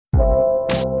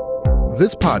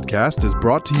This podcast is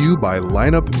brought to you by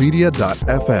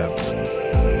lineupmedia.fm.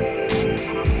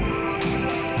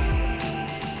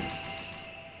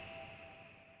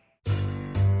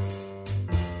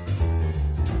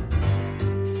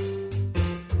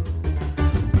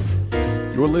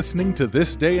 You're listening to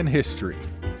This Day in History,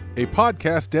 a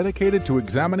podcast dedicated to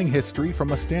examining history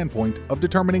from a standpoint of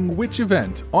determining which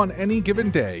event on any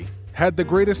given day had the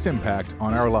greatest impact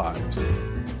on our lives.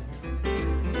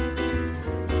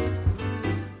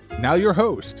 Now your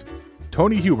host,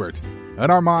 Tony Hubert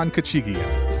and Armand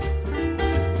Kachigian.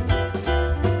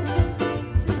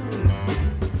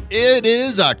 It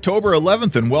is October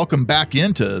 11th, and welcome back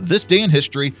into This Day in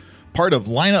History, part of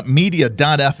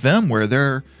lineupmedia.fm, where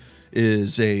there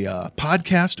is a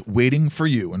podcast waiting for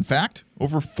you. In fact,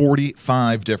 over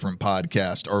 45 different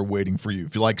podcasts are waiting for you.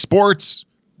 If you like sports,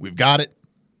 we've got it.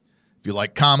 If you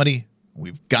like comedy,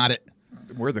 we've got it.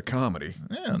 We're the comedy.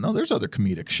 Yeah, no, there's other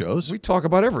comedic shows. We talk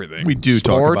about everything. We do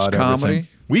talk about comedy. everything.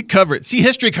 We cover it. See,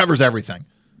 history covers everything.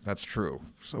 That's true.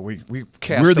 So we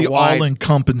cast We're the wide,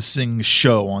 all-encompassing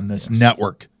show on this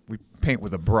network. we paint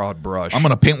with a broad brush. I'm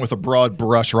going to paint with a broad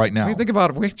brush right now. What do you think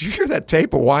about it? Did you hear that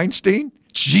tape of Weinstein?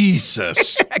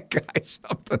 Jesus. That guy's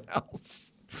something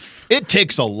else. It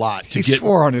takes a lot to He get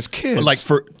swore on his kids. like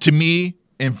to me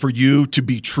and for you to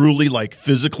be truly like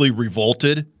physically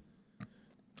revolted.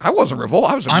 I wasn't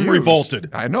revolted. I was amused. I'm revolted.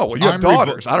 I know. Well, you have I'm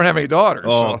daughters. I don't have any daughters.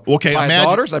 Oh, so okay, If I had imagine-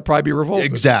 daughters, I'd probably be revolted.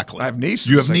 Exactly. I have nieces.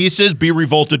 You have nieces, be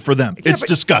revolted for them. Yeah, It's but-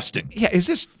 disgusting. Yeah, is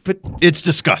this? But It's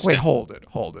disgusting. wait, hold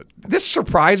it. This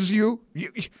surprises you?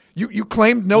 You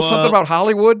claim to know something about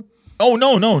Hollywood? Oh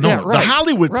no. Yeah, right. The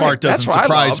Hollywood Right. part That's doesn't what I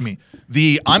surprise love.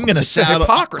 me. I'm going to It's the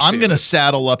hypocrisy I'm of going to it.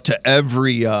 saddle up to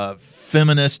every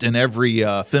feminist and every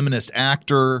feminist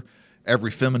actor,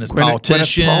 every feminist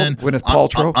politician. Gwyneth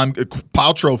Paltrow?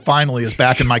 Paltrow finally is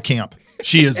back in my camp.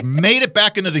 She has made it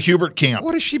back into the Hubert camp.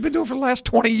 What has she been doing for the last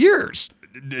 20 years?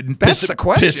 That's the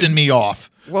question. Pissing me off.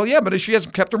 Well, yeah, but she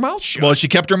hasn't kept her mouth shut. Well, she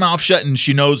kept her mouth shut, and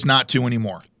she knows not to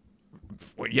anymore.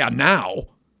 Well, yeah, now.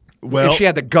 Well, if she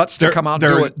had the guts to come out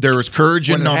and do it. There is courage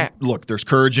in when it numbers. happened. Look, there's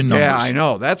courage in numbers. Yeah, I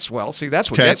know. That's what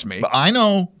gets me. But I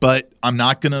know, but I'm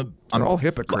not going to. They're all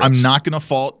hypocrites. I'm not going to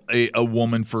fault a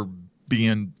woman for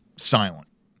being silent.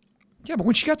 Yeah, but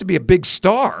when she got to be a big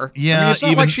star, Yeah, I mean, it's not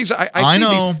even- like she's. I I see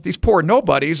know. These poor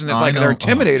nobodies, and it's I like know. they're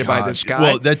intimidated Oh, by God. this guy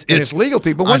Well, and it's- his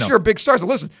legality. But I once know. you're a big star, so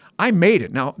listen, I made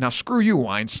it. Now screw you,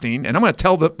 Weinstein, and I'm going to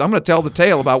tell the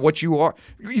tale about what you are.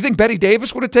 You think Betty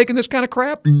Davis would have taken this kind of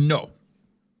crap? No,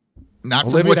 not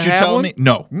from Olivia what de you're telling Havilland? me.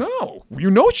 No, No, you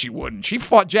know she wouldn't. She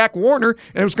fought Jack Warner,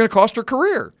 and it was going to cost her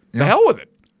career. The hell with it.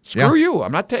 Screw Yeah. you.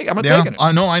 I'm not taking it.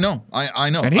 I know. I know.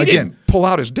 And he Again, didn't pull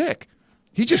out his dick.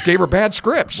 He just gave her bad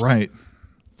scripts. right.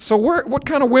 So what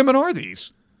kind of women are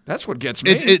these? That's what gets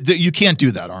me. You can't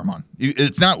do that, Armand.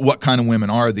 It's not what kind of women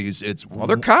are these. It's Well,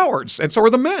 they're cowards, and so are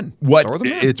the men. what So are the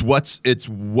men. it's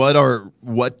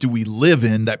what do we live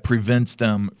in that prevents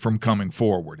them from coming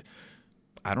forward?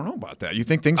 I don't know about that. You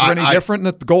think things were any different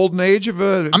in the golden age of?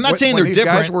 I'm not saying when they're these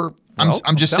guys different. were.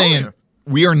 I'm just telling saying you.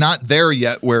 we are not there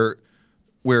yet where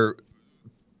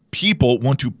people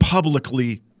want to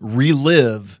publicly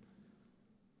relive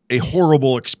a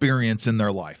horrible experience in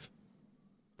their life.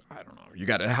 I don't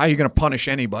know. How are you going to punish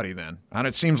anybody then? And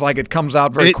it seems like it comes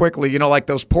out very quickly. You know, like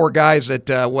those poor guys at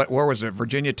where was it,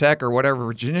 Virginia Tech or whatever?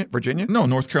 Virginia? No,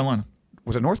 North Carolina.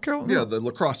 Was it North Carolina? Yeah, the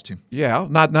lacrosse team. Yeah.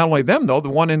 Not only them though. The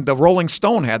one in the Rolling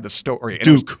Stone had the story. And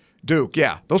Duke. Duke.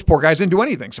 Yeah. Those poor guys didn't do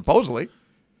anything supposedly.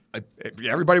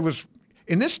 Everybody was.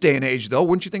 In this day and age, though,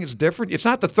 wouldn't you think it's different? It's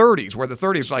not the 30s, where the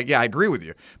 30s, like, yeah, I agree with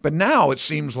you. But now it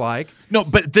seems like No,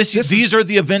 but these are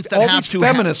the events that all have these to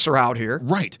feminists are out here.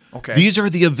 Right. Okay. These are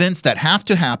the events that have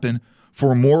to happen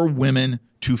for more women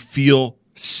to feel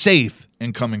safe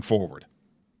in coming forward.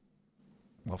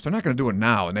 Well, if they're not going to do it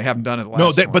now, and they haven't done it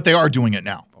last But they are doing it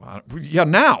now. yeah,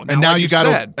 now. And now like you got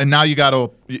said,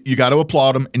 to you got to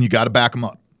applaud them and you got to back them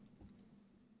up.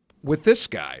 with this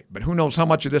guy. But who knows how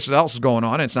much of this else is going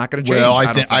on, and it's not going to change. Well,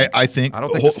 I think don't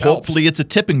think this helps. hopefully it's a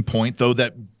tipping point though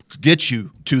that gets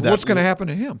you to that. What's going to happen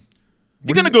to him?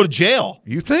 You're going to go to jail.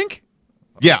 You think?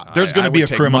 Yeah, there's going I to be would a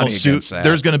take criminal money suit. against that.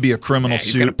 There's going to be a criminal Yeah,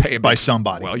 he's gonna suit pay him by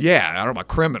somebody. Well, yeah, I don't know about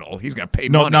criminal. He's going to pay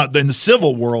No, money. not in the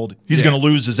civil world. He's Yeah. going to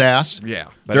lose his ass. Yeah,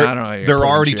 but they're, I don't know how you they're put him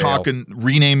in already jail. talking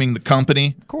renaming the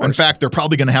company. Of course. In fact, they're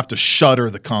probably going to have to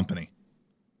shutter the company.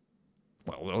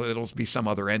 Well, it'll be some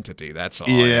other entity. That's all.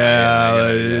 Yeah,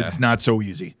 it's not so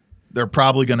easy. They're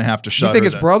probably going to have to You shutter. think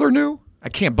his that. brother knew? I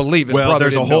can't believe his Well, brother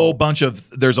there's a didn't whole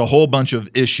know. bunch of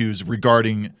issues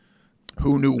regarding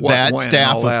Who knew what, that when,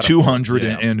 staff all that. of 200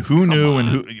 Yeah. and who knew and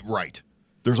who. Right.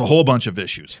 There's a whole bunch of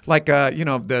issues. Like,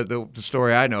 the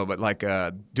story I know, but like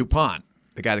DuPont.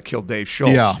 the guy that killed Dave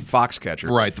Schultz, Yeah. Foxcatcher.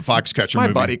 Right, the Foxcatcher My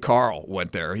movie. buddy Carl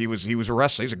went there. He was a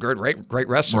wrestler. He's a great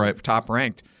wrestler, Right. top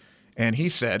ranked. And he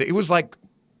said it was like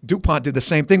DuPont did the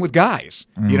same thing with guys.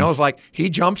 You know, it's like he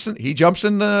jumps in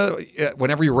the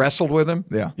whenever you wrestled with him.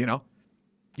 Yeah. You know,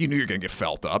 you knew you're going to get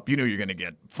felt up. You knew you're going to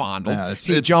get fondled. Yeah,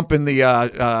 He'd jump in the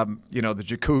the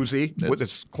jacuzzi with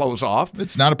his clothes off.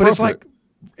 It's not But it's appropriate. like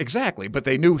exactly. But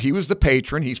they knew he was the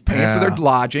patron. He's paying for Yeah. their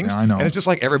lodgings. Yeah, I know. And it's just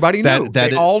like everybody knew.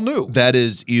 They all knew. That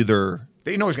is either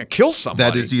They know he's going to kill somebody.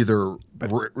 that is either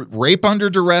rape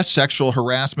under duress, sexual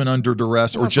harassment under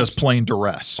duress, or just plain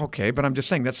duress. Okay, but I'm just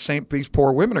saying that's the same these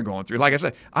poor women are going through. Like I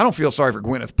said, I don't feel sorry for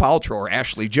Gwyneth Paltrow or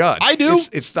Ashley Judd. I do.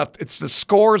 It's the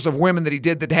scores of women that he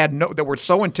did that were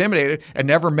so intimidated and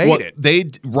never made it.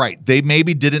 They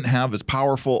maybe didn't have as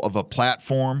powerful of a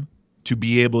platform to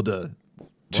be able to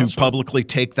publicly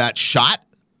take that shot,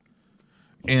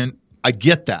 and I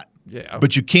get that. Yeah.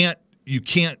 But you can't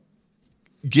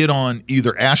get on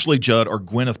either Ashley Judd or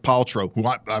Gwyneth Paltrow,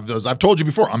 who as I've told you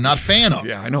before, I'm not a fan of.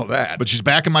 Yeah, I know that. But she's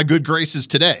back in my good graces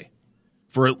today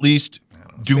for at least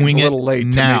doing Seems a it little late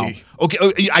now. to me.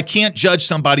 Okay, I can't judge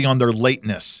somebody on their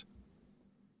lateness.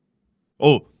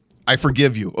 Oh, I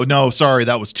forgive you. Oh, no, sorry,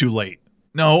 that was too late.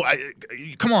 No,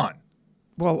 come on.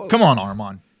 Well, Come on,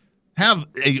 Armand. Have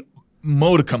a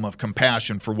modicum of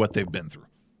compassion for what they've been through.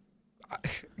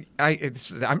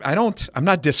 I'm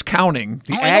not discounting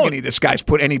the I know. agony this guy's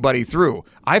put anybody through.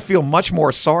 I feel much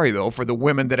more sorry though for the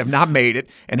women that have not made it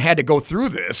and had to go through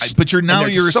this. But you're And they're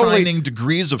just assigning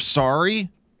degrees of sorry?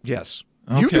 Yes,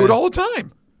 you Okay. do it all the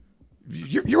time.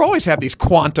 You always have these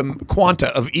quanta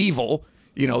of evil.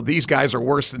 You know, these guys are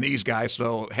worse than these guys,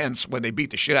 so hence when they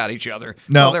beat the shit out of each other,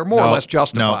 they're more or less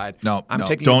justified. No, I'm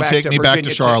taking don't you back take to me back to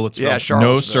Virginia Charlottesville. Yeah,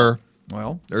 Charlottesville. No, sir.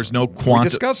 Well, There's no we quanta.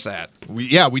 discussed that. We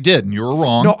did, and you were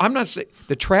wrong. No, I'm not saying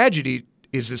the tragedy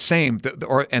is the same,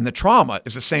 and the trauma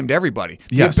is the same to everybody.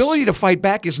 The Yes. ability to fight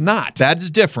back is not. That is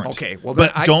different. Okay, well,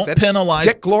 then but don't penalize.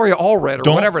 Get Gloria Allred or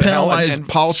Don't whatever the hell penalize and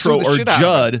Paltrow sue the or shit out of them.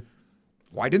 Judd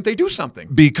Why didn't they do something?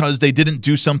 because they didn't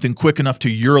do something quick enough to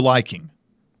your liking.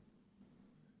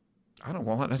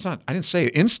 Well, that's not. I didn't say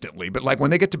it instantly, but like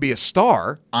when they get to be a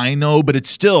star. I know, but it's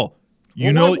still. You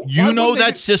Well, know, why wouldn't they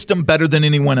that system better than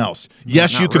anyone else.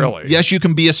 Yes, not you can. really. Yes, you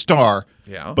can be a star.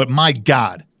 Yeah. But my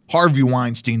God, Harvey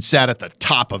Weinstein sat at the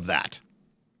top of that.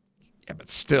 Yeah, but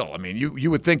still, I mean,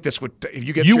 you would think this would. If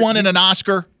you get You wanted an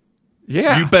Oscar?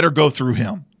 Yeah. You better go through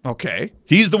him. Okay.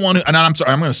 He's the one who, and I'm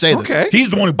sorry, I'm going to say Okay. this. He's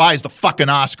the one who buys the fucking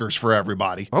Oscars for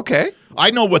everybody. Okay.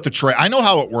 I know what I know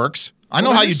how it works. I know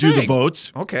Well, how I'm you just do the saying.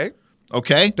 votes. Okay.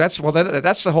 Okay? That's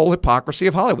the whole hypocrisy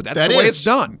of Hollywood. That's That the way is. it's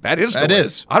done. That is. That the way.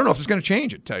 is. I don't know if it's going to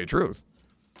change it. To tell you the truth.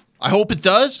 I hope it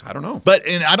does. I don't know. But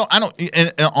I don't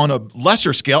and on a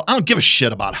lesser scale, I don't give a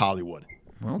shit about Hollywood.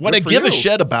 Well, What good I for give a you.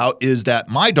 shit about is that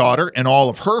my daughter and all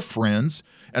of her friends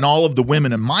and all of the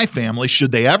women in my family,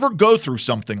 should they ever go through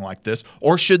something like this,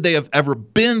 or should they have ever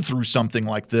been through something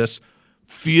like this,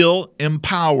 feel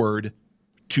empowered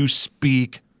to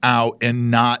speak out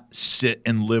and not sit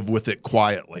and live with it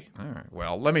quietly. All right.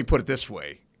 Well, let me put it this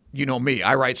way. You know me.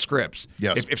 I write scripts.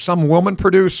 Yes. If some woman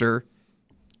producer,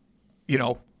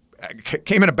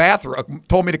 came in a bathrobe,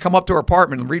 told me to come up to her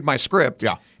apartment and read my script.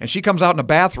 Yeah. And she comes out in a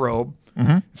bathrobe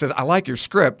and says, "I like your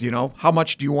script. How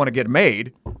much do you want to get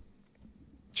made?"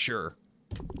 Sure.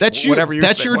 That's you. Whatever you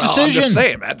That's say. your Well, decision. I'm just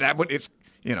saying that would it's.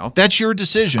 That's your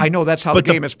decision. I know that's how the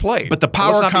game is played. But the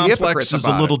Well, let's power not be complex hypocrites is a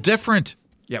about little it. different.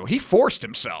 Yeah, well, he forced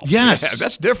himself. Yes. Yeah,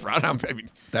 that's different. I mean,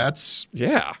 That's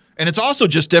yeah. and it's also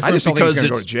just I different just don't think he's because going to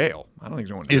go to it's jail. I don't think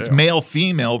he's going to jail. male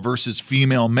female versus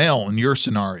female male in your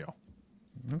scenario.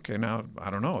 Okay, now I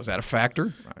don't know. Is that a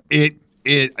factor? It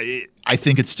I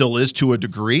think it still is to a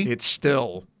degree. It's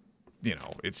still,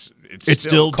 it's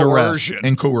still duress coercion.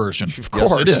 and coercion. Of Yes,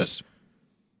 course. it is.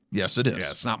 Yes, it is.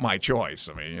 Yeah, it's not my choice.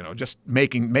 I mean, just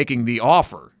making the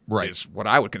offer Right. is what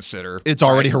I would consider. It's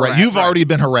already harassed. You've right. already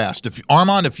been harassed.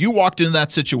 Armand, if you walked into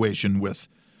that situation with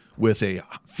a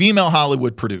female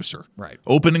Hollywood producer, Right.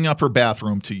 opening up her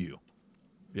bathroom to you,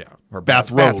 Yeah, or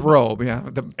Bathrobe. Bathrobe, yeah.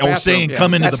 The or bathroom, saying yeah,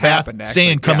 come into that's the bath, happened, actually.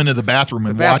 saying come Yeah. into the bathroom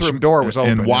and The bathroom watch door was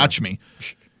open, and watch me,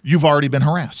 you've already been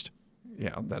harassed.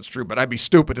 Yeah, that's true. But I'd be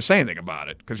stupid to say anything about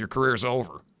it because your career's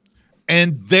over.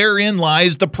 And therein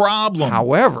lies the problem.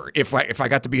 However, if I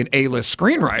got to be an A-list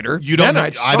screenwriter, You don't then know,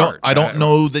 I'd start. I don't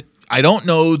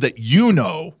know that you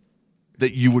know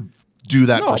that you would do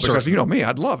that No, for because certain. you know me,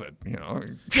 I'd love it.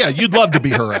 Yeah, you'd love to be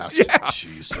harassed.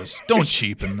 Jesus, don't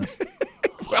cheapen this.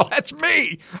 Well, that's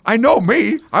me. I know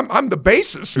me. I'm the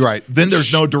bassist. Right. Then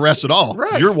there's no duress at all.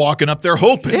 Right. You're walking up there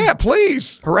hoping. Yeah,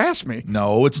 please harass me.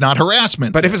 No, it's not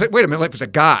harassment. But if it's wait a minute, if it's a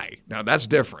guy, now that's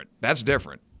different. That's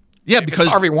different. Yeah, If because it's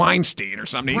Harvey Weinstein or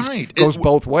something, right. It goes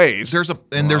both ways. There's a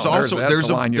I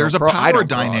power don't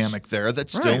dynamic there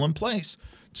that's still Right. in place.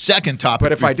 Second topic.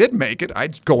 But if I did make it,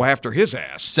 I'd go after his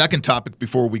ass. Second topic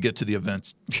before we get to the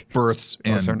events, births,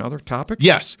 and Is there another topic?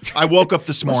 yes, I woke up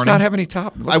this morning. Let's not have any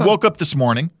topic. I woke up this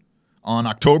morning on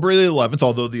October the 11th,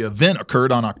 although the event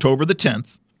occurred on October the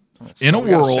 10th. In a we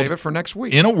gotta world, save it for next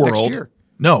week. In a next world, year.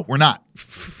 no, we're not.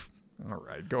 All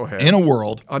right, go ahead. In a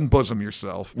world Unbosom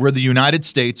yourself. where the United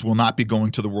States will not be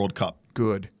going to the World Cup.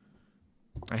 Good.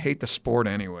 I hate the sport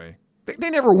anyway. They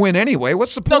never win anyway.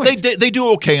 What's the No, point? they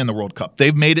do okay in the World Cup.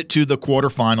 They've made it to the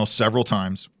quarterfinals several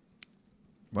times.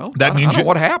 Well, That means I don't know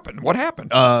what happened. What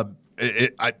happened?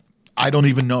 I don't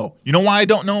even know. You know why I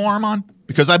don't know, Armand?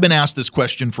 Because I've been asked this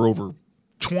question for over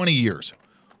 20 years.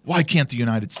 Why can't the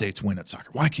United States win at soccer?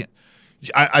 Why can't?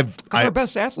 Our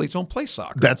best athletes don't play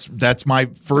soccer. That's my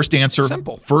first answer.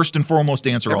 Simple. First and foremost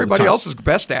answer. Everybody all the time. else's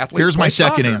best athletes. Here's my play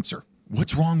second soccer. answer.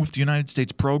 What's wrong with the United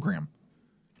States program?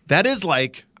 That is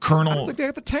like I Colonel. don't think they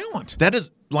got the talent. That is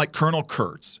like Colonel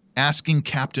Kurtz asking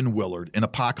Captain Willard in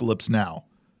Apocalypse Now,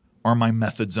 "Are my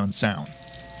methods unsound?"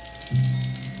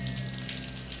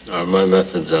 Are my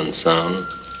methods unsound?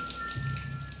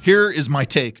 Here is my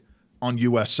take on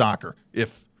U.S. soccer.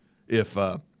 If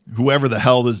whoever the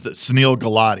hell is that Sunil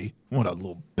Gulati, what a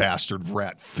little bastard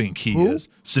rat fink he is,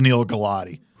 Sunil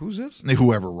Gulati. Who's this?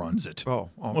 Whoever runs it. Oh,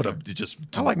 what a okay. just.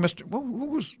 I like Mr. What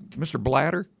was Mr.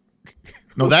 Bladder?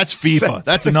 No, that's FIFA.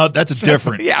 That's a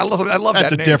different. Yeah, I love That's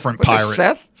that a name. different Was it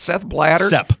pirate. Seth Bladder.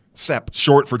 Sepp.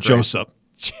 Short for Joseph.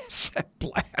 Seth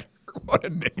Bladder. What a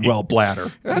name. Well,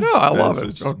 Bladder. I know. I love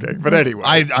It's- it. Okay, but anyway,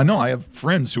 I know. I have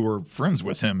friends who are friends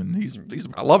with him, and he's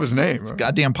I love his name. a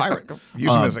goddamn pirate.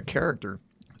 Use him as a character.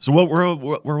 So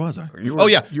where was I? You were- Oh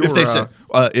yeah, you if were, they said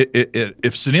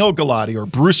if Sunil Gulati or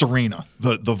Bruce Arena,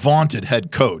 the vaunted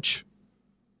head coach,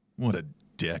 what a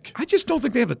dick. I just don't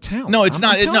think they have the talent. No, it's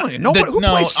not. I'm telling you. Nobody who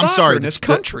plays soccer in this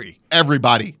country.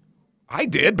 Everybody I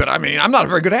did, but I mean, I'm not a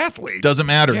very good athlete. doesn't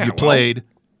matter. Yeah, You well, played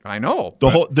I know.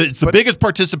 it's the biggest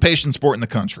participation sport in the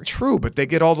country. True, but they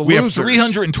get all the We have losers.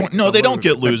 320 no, they don't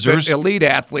get The losers. elite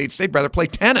athletes, they'd rather play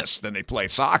tennis than they play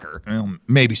soccer.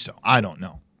 Maybe so. I don't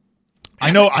know.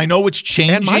 I know it's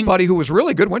changing. And my buddy who was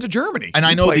really good went to Germany. And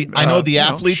He played, the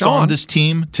athletes Sean. on this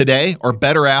team today are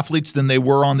better athletes than they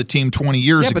were on the team 20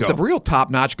 years Yeah, ago. but the real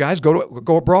top-notch guys go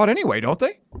abroad anyway, don't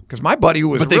they? Because my buddy who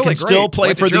was But they really can still great play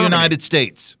went to for the Germany. United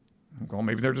States. Well,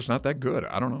 maybe they're just not that good.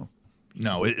 I don't know.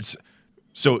 No, it's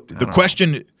so the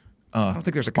question. I don't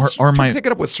think there's a. Are my pick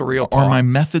it up with surreal talk. Are my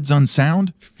methods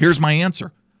unsound? Here's my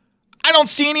answer. I don't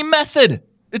see any method.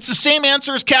 It's the same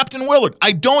answer as Captain Willard.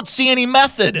 I don't see any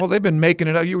method. Well, they've been making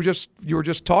it up. You were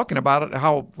just talking about it,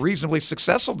 how reasonably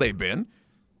successful they've been.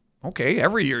 Okay,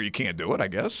 every year you can't do it, I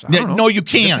guess. I don't know. No, you They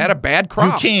can. just had a bad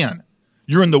crop. You can.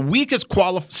 You're in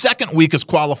the second weakest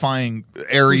qualifying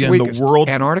area Who's in weakest? the world.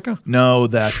 Antarctica? No,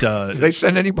 that Did they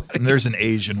send anybody? there's an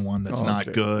Asian one that's Oh, not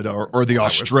okay. good, or the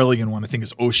Australian one. I think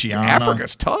is Oceania.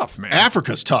 Africa's tough, man.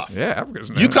 Africa's tough. Yeah, Africa's.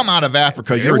 You come out of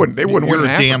Africa, They you're wouldn't you're win a in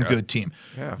damn Africa. good team.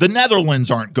 Yeah. The Netherlands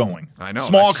aren't going. I know.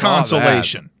 Small I saw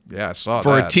consolation that. Yeah, I saw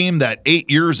for that. a team that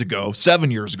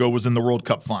 7 years ago was in the World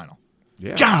Cup final.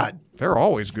 Yeah. God. They're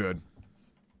always good.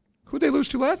 Who'd they lose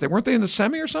to last? Weren't they in the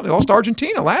semi or something? They lost to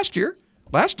Argentina last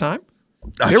time.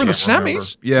 They were in the can't remember.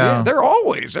 semis. Yeah.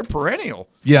 They're perennial.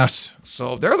 Yes.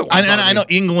 So they're the ones. And I know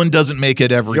England doesn't make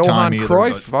it every Johan time either.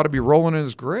 Cruyff ought to be rolling in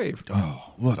his grave.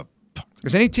 Oh, what a.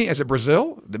 Is it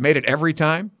Brazil that made it every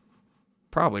time?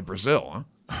 Probably Brazil,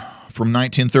 huh? From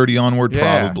 1930 onward,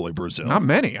 Yeah. probably Brazil. Not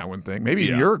many, I wouldn't think. Maybe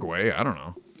Yeah. Uruguay. I don't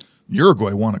know.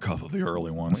 Uruguay won a couple of the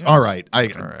early ones. All right.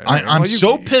 I'm Well,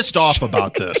 so pissed off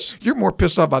about this. You're more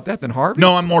pissed off about that than Harvey?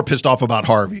 No, I'm more pissed off about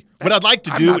Harvey. What I'd like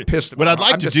to I'm do, not pissed what I'd about it.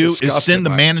 like I'm to just do is disgusted send the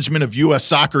by it. management of U.S.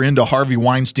 Soccer into Harvey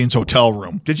Weinstein's hotel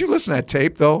room. Did you listen to that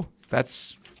tape, though?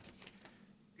 That's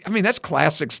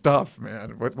classic stuff,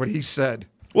 man, what he said.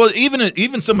 Well,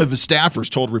 even some of his staffers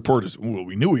told reporters, well,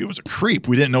 we knew he was a creep.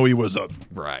 We didn't know he was a.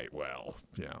 Right, well,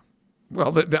 yeah.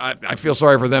 Well, I feel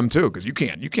sorry for them, too, because you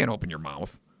can't open your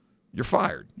mouth. You're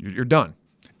fired. You're done.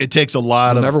 It takes a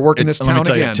lot of. never work in this let me town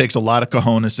tell you, again. it takes a lot of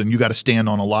cojones, and you got to stand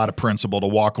on a lot of principle to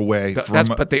walk away from.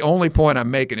 But the only point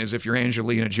I'm making is if you're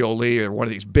Angelina Jolie or one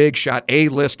of these big shot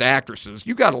A-list actresses,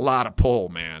 you got a lot of pull,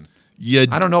 man.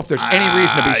 I don't know if there's any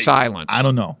reason to be silent. I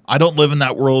don't know. I don't live in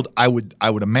that world. I would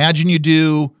imagine you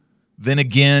do. Then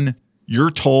again, you're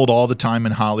told all the time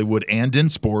in Hollywood and in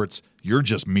sports, you're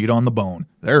just meat on the bone.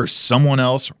 There's someone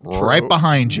else right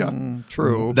behind you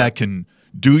True. that can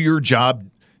do your job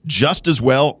just as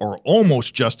well or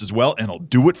almost just as well, and will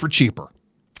do it for cheaper.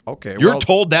 Okay, You're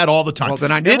told that all the time. well,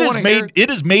 then I never wanna hear- It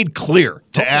is made clear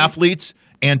to athletes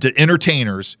and to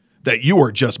entertainers that you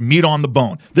are just meat on the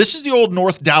bone. This is the old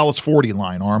North Dallas 40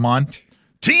 line, Armand.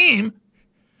 Team?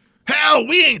 Hell,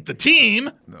 we ain't the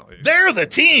team. No, they're the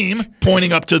team.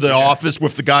 Pointing up to the office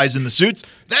with the guys in the suits.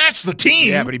 That's the team.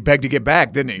 Yeah, but he begged to get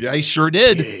back, didn't he? Yeah, he sure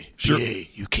did. BA,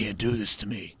 you can't do this to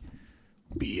me.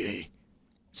 BA,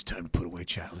 it's time to put away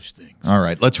childish things. All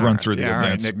right, let's run through the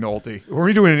events. events. Nick Nolte.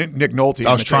 We're doing Nick Nolte.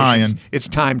 I was trying. It's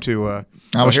time to.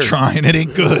 I was trying. It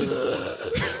ain't good.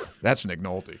 That's Nick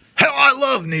Nolte. Hell, I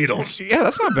love needles. Yeah,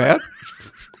 that's not bad.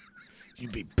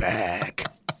 You'd be back.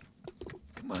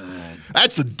 Come on.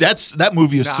 That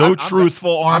movie is so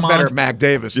truthful, Armand. I'm better at Mac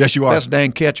Davis. Yes, you are. Best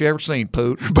dang catch you ever seen,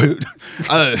 Poot.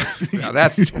 Now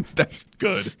that's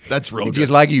good. That's real good.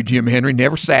 Just like you, Jim Henry,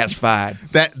 never satisfied.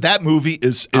 That movie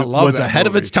was ahead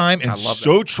of its time and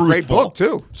so truthful. Great book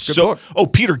too. Good book. Oh,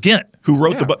 Peter Gint, who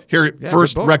wrote the book. Here,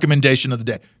 first book. Recommendation of the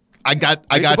day. I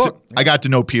got to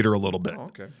know Peter a little bit. Oh,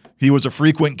 okay. He was a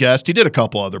frequent guest. He did a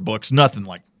couple other books, nothing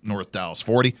like North Dallas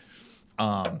 40.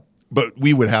 But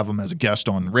we would have him as a guest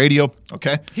on radio.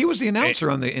 Okay, he was the announcer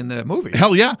in the movie.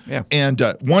 Hell yeah, yeah. And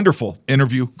wonderful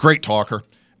interview, great talker.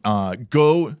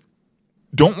 Don't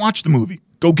watch the movie.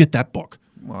 Go get that book.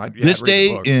 Well, This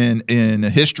Day in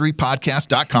History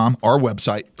podcast.com, our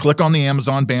website. Click on the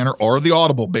Amazon banner or the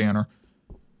Audible banner,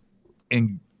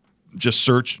 and just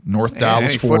search North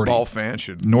Dallas 40. Football fan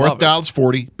should North Dallas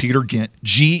 40. Peter Gint,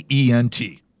 Gent.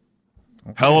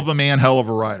 Okay. Hell of a man, hell of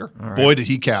a writer. Right. Boy, did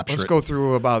he capture Let's go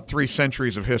through about 3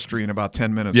 centuries of history in about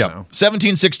 10 minutes now.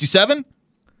 1767,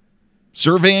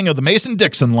 surveying of the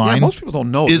Mason-Dixon line. Yeah, most people don't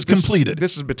know is completed.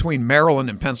 This is between Maryland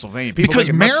and Pennsylvania.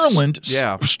 Because Maryland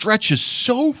stretches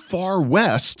so far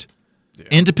west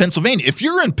into Pennsylvania. If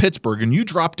you're in Pittsburgh and you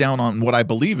drop down on what I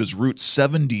believe is Route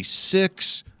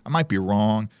 76, I might be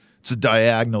wrong. It's a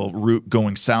diagonal route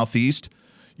going southeast.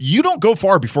 You don't go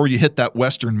far before you hit that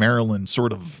western Maryland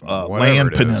sort of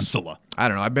land peninsula. I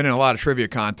don't know. I've been in a lot of trivia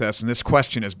contests, and this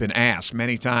question has been asked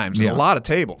many times. Yeah. A lot of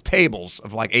tables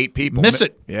of like 8 people. Miss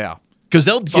it. Yeah. Because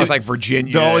they'll give like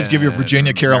Virginia. They'll always give you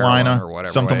Virginia, Carolina, or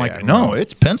whatever, something like that. No,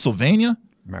 it's Pennsylvania.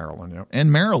 Maryland, yep.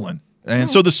 And Maryland.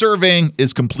 And so the surveying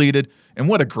is completed. And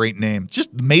what a great name.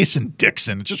 Just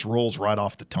Mason-Dixon. It just rolls right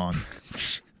off the tongue.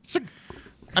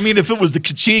 If it was the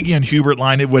Kachigian Hubert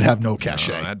line, it would have no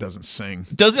cachet. No, that doesn't sing.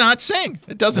 It does not sing.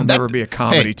 It doesn't. It'll never be a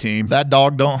comedy team. That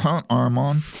dog don't hunt,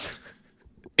 Armand.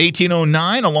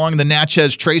 1809, along the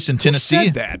Natchez Trace in Tennessee. Who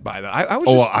said that, by the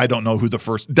way? I don't know who the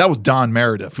first. That was Don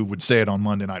Meredith who would say it on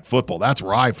Monday Night Football. That's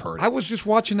where I've heard it. I was just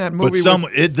watching that movie.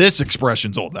 But this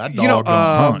expression's old. That dog don't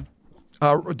hunt.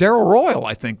 Darryl Royal,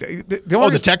 I think.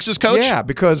 The Texas coach? Yeah,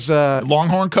 because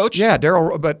Longhorn coach? Yeah,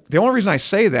 Darryl. But the only reason I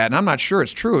say that, and I'm not sure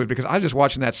it's true, is because I was just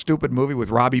watching that stupid movie with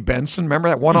Robbie Benson. Remember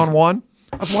that one-on-one?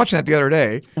 I was watching that the other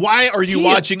day. Why are you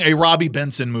watching a Robbie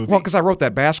Benson movie? Well, because I wrote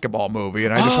that basketball movie,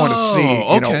 and I just want to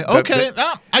see. Okay.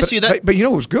 I see that. But you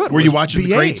know what was good? Were you watching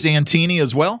The Great Santini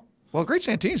as well? Well, Great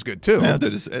Santini's good too. Yeah,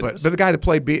 but the guy that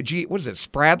played what is it?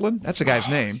 Spradlin? That's the guy's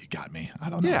name. You got me.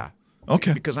 I don't know. Yeah.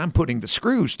 Okay. Because I'm putting the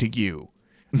screws to you.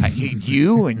 I hate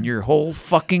you and your whole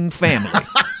fucking family.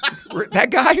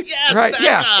 That guy? Yes, right? That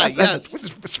guy. Yes.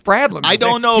 Spradlin. I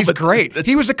don't know, He's but great.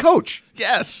 He was a coach.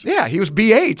 Yes. Yeah, he was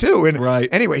BA too. And right.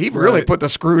 Anyway, he really put the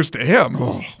screws to him.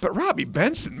 Oh. But Robbie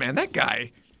Benson, man, that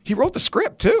guy, he wrote the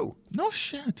script too. No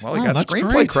shit. Well, he got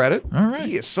screenplay credit. All right.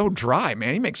 He is so dry,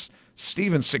 man. He makes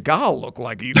Steven Seagal look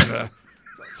like he's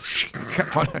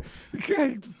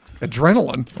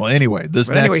adrenaline. Well,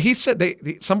 anyway, he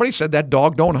said somebody said that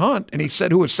dog don't hunt, and he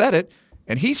said who had said it,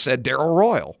 and he said Darryl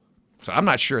Royal. So I'm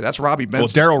not sure. That's Robbie Benson.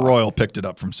 Well, Darryl Royal picked it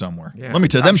up from somewhere. Yeah. Let me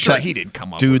tell you, I'm sure he didn't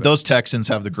come up with it. Dude, those Texans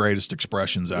have the greatest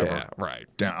expressions ever. Yeah, right.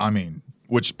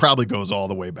 Which probably goes all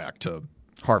the way back to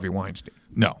Harvey Weinstein.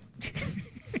 No.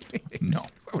 No.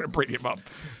 I'm going to bring him up.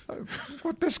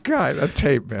 What this guy? That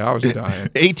tape, man. I was dying.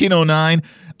 1809.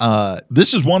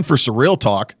 This is one for Surreal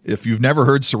Talk. If you've never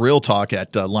heard Surreal Talk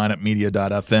at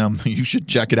lineupmedia.fm, you should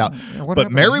check it out. Yeah,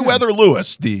 but Meriwether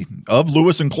Lewis, of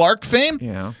Lewis and Clark fame,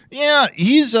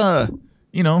 he's down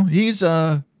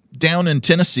in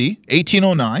Tennessee,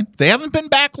 1809. They haven't been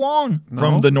back long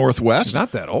from the Northwest. He's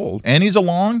not that old, and he's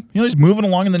he's moving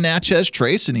along in the Natchez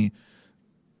Trace, and he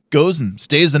goes and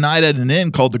stays the night at an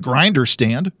inn called the Grinder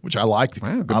Stand, which I like.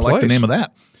 Wow, I like the name of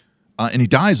that. And he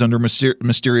dies under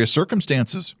mysterious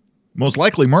circumstances, most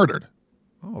likely murdered.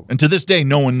 Oh. And to this day,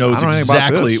 no one knows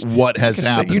exactly what has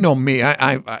happened. You know me.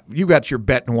 You got your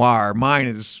bête noire. Mine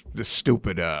is this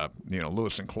stupid,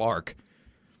 Lewis and Clark.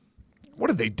 What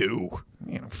did they do?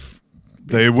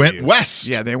 They went west.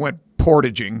 Yeah, they went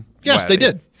portaging. Yes, they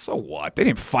did. So what? They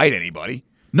didn't fight anybody.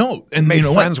 No, and made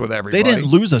friends with everybody. They didn't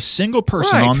lose a single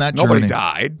person on that journey. Nobody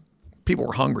died. People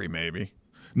were hungry, maybe.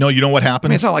 No, you know what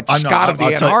happened? I mean, it's not like Scott of the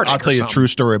Antarctic I'll tell you a or true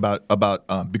story about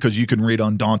because you can read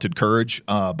Undaunted Courage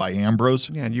by Ambrose.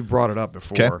 Yeah, and you've brought it up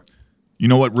before. Okay. You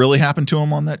know what really happened to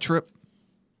him on that trip?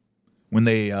 When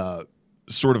they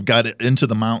sort of got into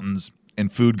the mountains and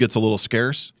food gets a little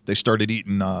scarce, they started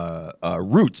eating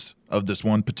roots of this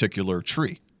one particular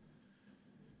tree.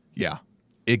 Yeah.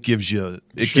 It gives you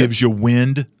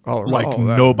wind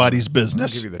nobody's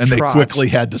business, and they quickly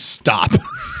had to stop.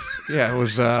 Yeah, it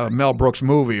was Mel Brooks'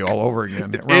 movie all over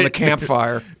again around the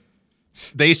campfire.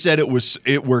 They said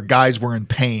it were guys were in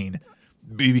pain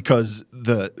because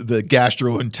the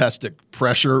gastrointestinal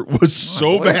pressure was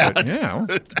so bad. Yeah,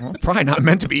 well, probably not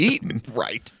meant to be eaten.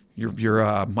 Right. Your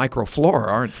microflora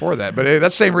aren't for that. But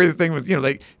that's the same thing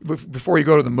with before you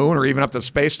go to the moon or even up to the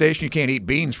space station, you can't eat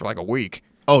beans for like a week.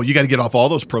 Oh, you got to get off all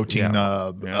those protein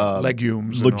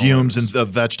legumes and the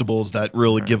vegetables that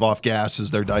really give off gas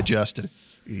as they're digested.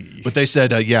 But they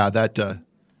said,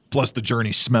 plus the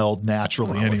journey smelled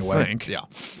naturally anyway. Yeah,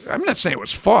 I'm not saying it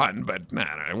was fun, but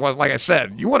it was, like I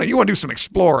said, you want to do some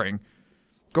exploring.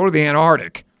 Go to the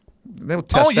Antarctic.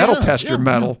 That'll test your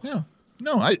mettle. Yeah.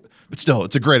 No, but still,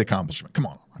 it's a great accomplishment. Come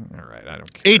on. All right, I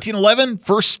don't care. 1811,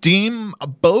 first steam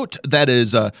boat that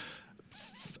is a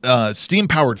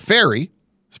steam-powered ferry.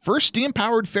 First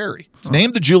steam-powered ferry. It's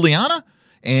named the Juliana,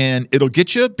 and it'll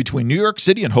get you between New York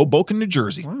City and Hoboken, New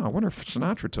Jersey. Wow, I wonder if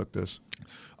Sinatra took this.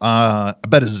 I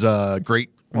bet his great...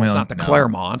 Well, it's not the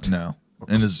Claremont. No.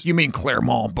 And his, you mean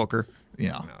Claremont Booker?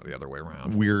 Yeah. No, the other way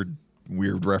around.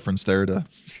 Weird reference there to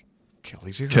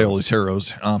Kelly's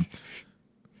Heroes.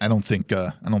 I don't think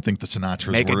the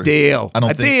Sinatras Make were... a deal. I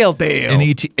don't think, deal. In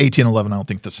 1811, I don't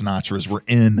think the Sinatras were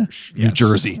in New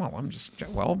Jersey.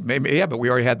 Well, maybe, yeah, but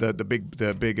we already had the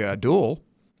big duel.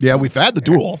 Yeah, we've had the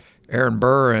duel. Aaron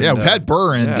Burr and... Yeah, we've had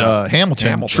Burr and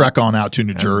Hamilton trek on out to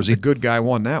New Jersey. The good guy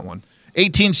won that one.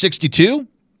 1862,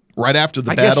 right after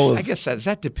the battle of... I guess is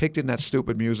that depicted in that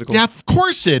stupid musical? Yeah, of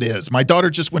course it is. My daughter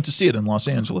just went to see it in Los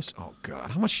Angeles. Oh, God.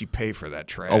 How much she pay for that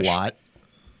trash? A lot.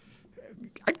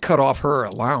 I'd cut off her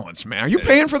allowance, man. Are you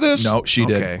paying for this? No, she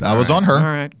did. Okay. That was on her. All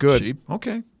right, good.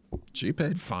 Okay. She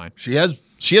paid. Fine. She has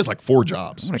like 4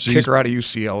 jobs. I'm going to kick her out of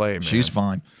UCLA, man. She's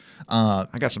fine. I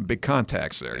got some big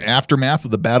contacts there. Aftermath of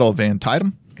the Battle of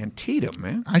Antietam. Antietam,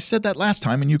 man. I said that last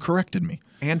time, and you corrected me.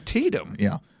 Antietam.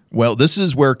 Yeah. Well, this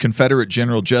is where Confederate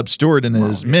General Jeb Stuart and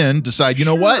his men decide, you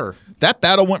know what? That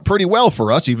battle went pretty well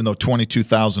for us, even though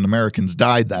 22,000 Americans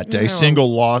died that day.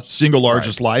 Single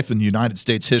largest life in United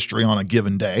States history on a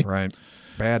given day. Right.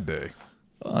 Bad day.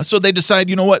 So they decide,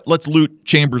 you know what? Let's loot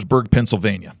Chambersburg,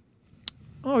 Pennsylvania.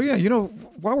 Oh, yeah. You know,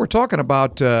 while we're talking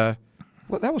about, that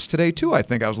was today, too, I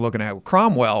think I was looking at.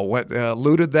 Cromwell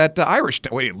looted that Irish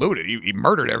town. Well, he looted. He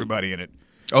murdered everybody in it.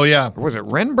 Oh, yeah. Or was it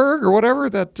Renberg or whatever?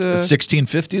 That the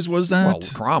 1650s was that? Well,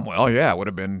 Cromwell, yeah, it would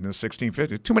have been the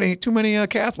 1650s. Too many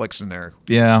Catholics in there.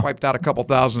 Yeah. Wiped out a couple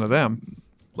thousand of them.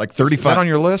 Like 35. Is that on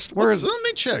your list? Where is it? Let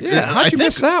me check. Yeah, how'd you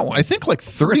miss that one? I think like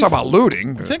 30. We're talking about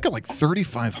looting. I think like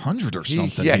 3,500 or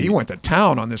something. Yeah, he went to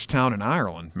town on this town in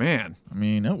Ireland. Man. I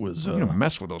mean, it was... you don't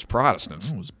mess with those Protestants.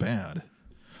 It was bad.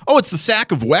 Oh, it's the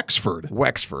sack of Wexford.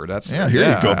 Wexford, that's here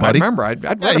you go, buddy. I remember. I'd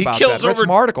read about that. Read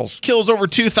some articles. Kills over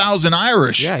 2,000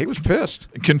 Irish. Yeah, he was pissed.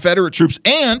 Confederate troops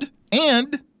and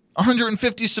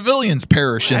 150 civilians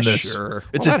perish in this. Sure.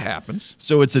 That happens.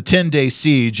 So it's a 10-day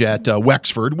siege at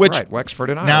Wexford, which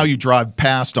Wexford in Ireland. Now you drive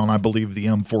past on, I believe, the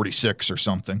M46 or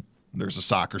something. There's a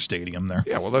soccer stadium there.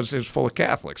 Yeah, well, it's full of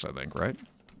Catholics, I think, right?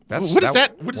 What does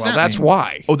that mean? That's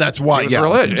why. Oh, that's why. It was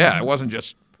religion. Yeah, it wasn't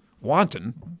just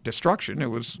wanton destruction. It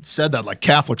was said that like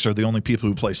Catholics are the only people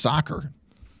who play soccer.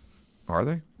 Are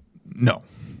they? No.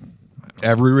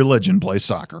 Every religion plays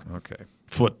soccer. Okay.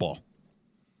 Football.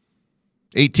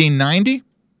 1890,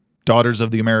 Daughters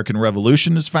of the American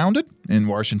Revolution is founded in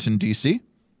Washington, D.C.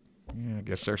 Yeah, I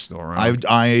guess they're still around.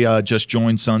 I just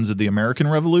joined Sons of the American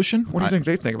Revolution. What do you think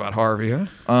they think about Harvey, huh?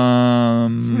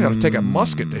 Somebody ought to take a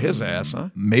musket to his ass, huh?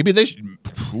 Maybe they should.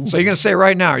 So you're going to say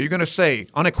right now, you're going to say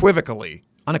unequivocally,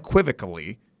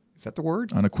 is that the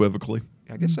word? Unequivocally.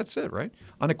 I guess that's it, right?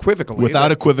 Unequivocally.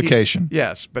 Without equivocation.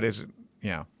 Yes, but is it,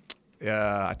 yeah.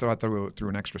 I thought I threw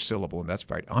an extra syllable, and that's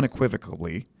right.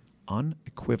 Unequivocally,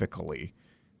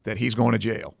 that he's going to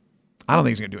jail. I don't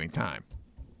think he's going to do any time.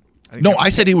 I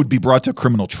said he would be brought to a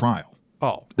criminal trial.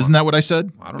 Oh. Isn't that what I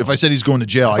said? I don't know. If I said he's going to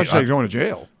jail, I thought you said he's going to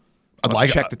jail. I'd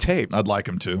like check the tape. I'd like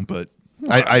him to, but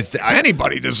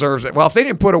anybody deserves it. Well, if they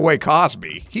didn't put away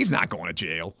Cosby, he's not going to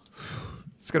jail.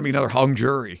 It's going to be another hung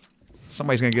jury.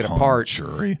 Somebody's going to get a part.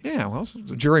 Jury. Yeah, well,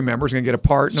 the jury member's going to get a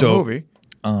part in a movie.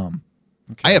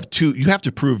 I have 2. You have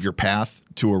to prove your path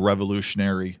to a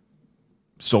revolutionary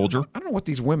soldier. I don't know what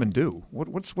these women do.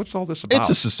 What's all this about? It's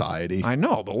a society. I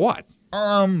know, but what?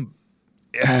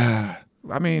 Yeah.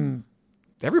 I mean,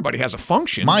 everybody has a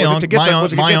function. My Was it to get the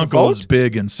uncle vote? is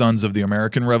big in Sons of the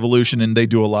American Revolution, and they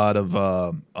do a lot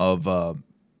of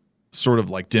sort of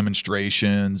like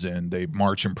demonstrations, and they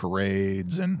march in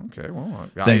parades and Okay, well,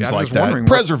 things I'm like just that. wondering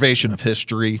Preservation of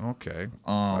history. Okay.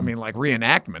 I mean, like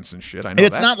reenactments and shit. I know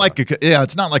It's that not stuff.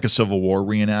 it's not like a Civil War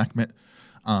reenactment.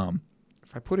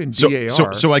 If I put in So,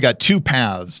 DAR. so I got two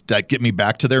paths that get me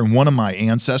back to there, and one of my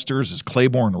ancestors is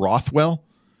Claiborne Rothwell,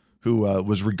 who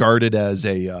was regarded as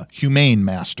a humane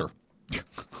master.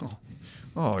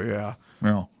 oh yeah,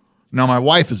 Well, now my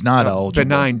wife is not eligible.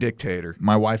 benign dictator.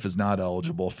 My wife is not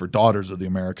eligible for Daughters of the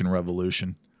American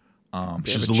Revolution. They have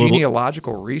She's a a little.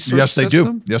 genealogical research Yes, they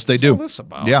system? do. Yes, they What's do. all this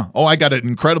about? Yeah. Oh, I got an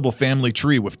incredible family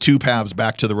tree with two paths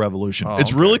back to the Revolution. Oh,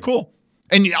 it's okay. really cool.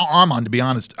 And Armand, to be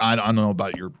honest, I don't know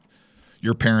about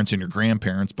your parents and your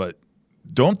grandparents, but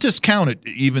don't discount it.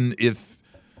 Even if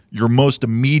your most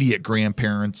immediate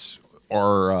grandparents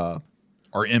are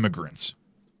immigrants,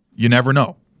 you never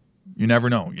know. You never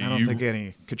know. I don't think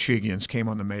any Kachigians came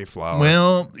on the Mayflower.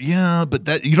 Well, yeah, but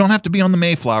that you don't have to be on the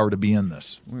Mayflower to be in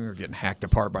this. We were getting hacked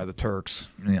apart by the Turks.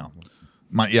 Yeah.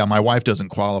 My wife doesn't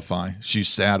qualify. She's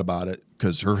sad about it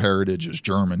because her heritage is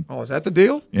German. Oh, is that the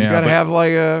deal? Yeah, you got to but- have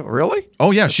like really?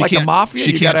 Oh yeah, It's she like can't. the mafia.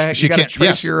 She you can't. gotta, she you gotta can't. trace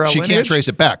Yes, your she lineage? can't trace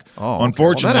it back. Oh, okay.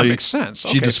 Unfortunately, well, that makes sense.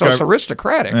 Okay, She so discovered. it's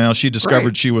aristocratic. Well, she discovered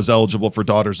Great. she was eligible for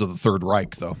Daughters of the Third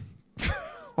Reich, though.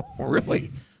 Oh,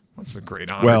 really? That's a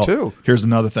great honor Well, too. here's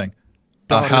another thing.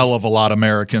 A hell of a lot of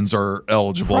Americans are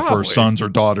eligible Probably. for sons or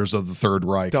daughters of the Third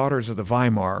Reich. Daughters of the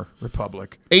Weimar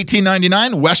Republic.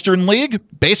 1899, Western League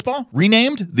baseball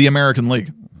renamed the American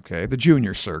League, Okay, the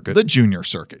junior circuit. the junior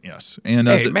circuit. Yes, and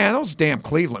hey, man, those damn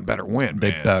Cleveland better win.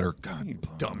 they man. better. God, You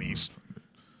dummies.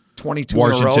 22 in a row.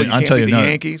 Washington. You I can't tell beat you the now.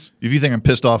 Yankees. If you think I'm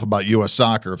pissed off about U.S.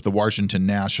 soccer, if the Washington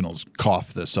Nationals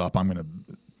cough this up, I'm gonna.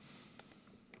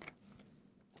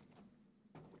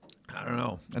 I don't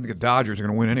know. I think the Dodgers are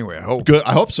going to win anyway. I hope. Good.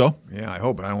 I hope so. Yeah, I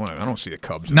hope. But I don't see the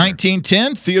Cubs. In there.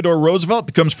 1910, Theodore Roosevelt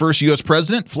becomes first U.S.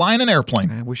 president flying an airplane.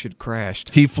 Man, we should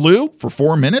crashed. He flew for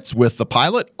 4 minutes with the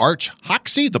pilot Arch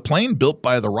Hoxsey, the plane built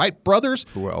by the Wright brothers.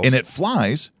 Who else? And it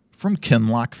flies from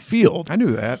Kinloch Field. I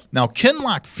knew that. Now,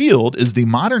 Kinloch Field is the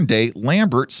modern-day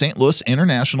Lambert St. Louis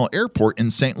International Airport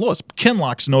in St. Louis.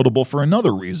 Kinloch's notable for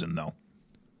another reason, though.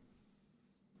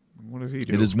 What does he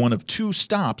do? It is one of two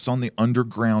stops on the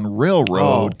Underground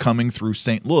Railroad coming through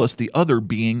St. Louis, the other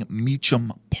being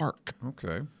Meacham Park.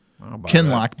 Okay. How about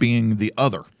Kinloch being the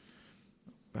other.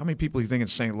 that? How many people do you think in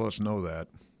St. Louis know that?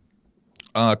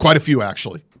 Quite a few,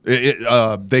 actually.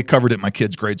 They covered it in my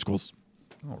kids' grade schools.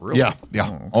 Oh, really? Yeah.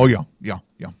 Oh, yeah.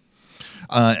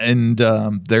 And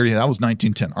there, that was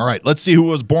 1910. All right, let's see who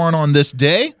was born on this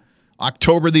day.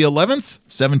 October the 11th,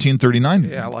 1739.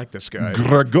 Yeah, I like this guy.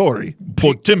 Gregory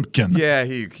Potemkin. Yeah,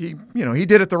 he he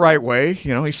did it the right way.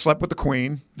 He slept with the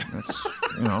queen.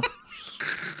 That's,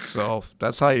 so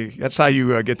that's how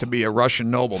you get to be a Russian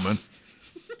nobleman.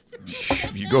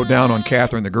 You go down on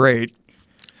Catherine the Great.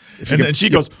 And then she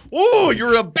goes, "Oh,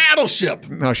 you're a battleship."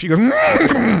 No, she goes,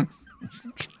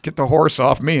 get the horse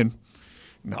off me. And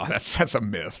no, that's a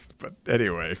myth. But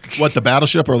anyway, What, the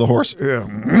battleship or the horse?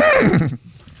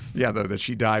 yeah, that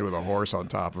she died with a horse on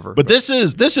top of her. But this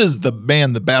is the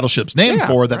man the battleship's named Yeah,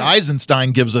 for that right.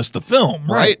 Eisenstein gives us the film,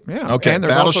 right? Yeah. Okay. And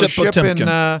there's Battleship also a ship Potemkin.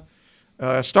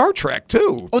 in Star Trek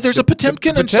too. Oh, there's a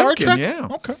Potemkin in Star Potemkin, Trek? Yeah.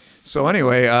 Okay. So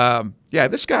anyway,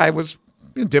 this guy was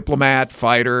a diplomat,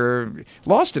 fighter,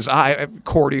 lost his eye,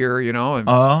 courtier, and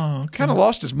Oh, okay. kind of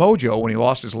lost his mojo when he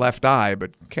lost his left eye.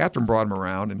 But Catherine brought him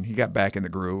around, and he got back in the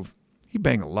groove. He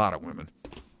banged a lot of women,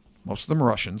 most of them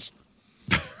Russians.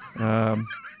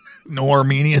 No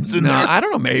Armenians in No, there. I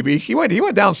don't know. Maybe he went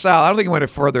down south. I don't think he went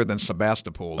further than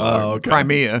Sebastopol. Oh, okay.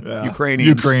 Crimea, Yeah.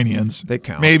 Ukrainians. They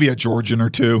count. Maybe a Georgian or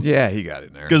two. Yeah, he got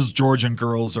in there. Because Georgian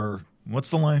girls are, what's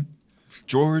the line?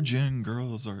 Georgian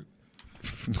girls are,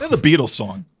 they're the Beatles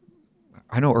song.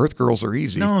 I know Earth Girls Are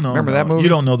Easy. No. Remember that movie? You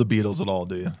don't know the Beatles at all,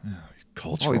 do you? Yeah,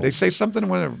 cultural. Oh, they say something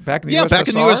when they're back in the yeah, USSR? back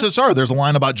in the USSR, there's a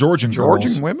line about Georgian girls.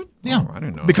 Georgian women? Yeah, Oh, I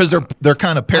didn't know. because they're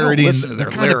kind of parodying. listen to They're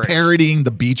their kind of lyrics. parodying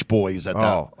the Beach Boys at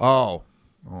that. Oh,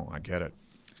 I get it.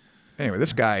 Anyway,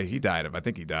 this guy, I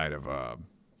think he died of,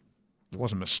 it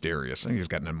wasn't mysterious. I think he just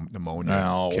got pneumonia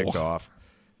No. kicked off.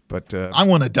 But, I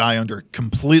want to die under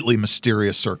completely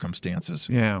mysterious circumstances.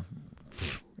 yeah,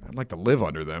 I'd like to live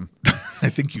under them. I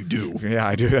think you do. Yeah,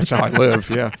 I do. That's how I live.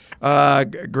 Yeah,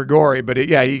 Grigori, but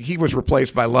he was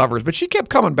replaced by Lovers, but she kept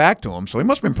coming back to him, so he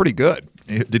must have been pretty good.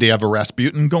 Did he have a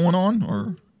Rasputin going on,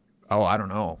 or Oh, I don't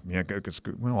know. Yeah, because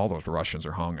all those Russians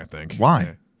are hung. I think. Why?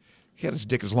 Yeah. He had his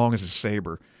dick as long as his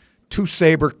saber. Two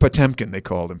Saber Potemkin, they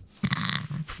called him.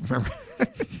 Remember?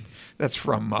 That's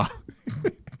from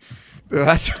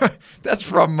that's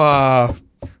from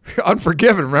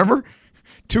Unforgiven. Remember?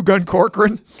 Two Gun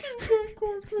Corcoran.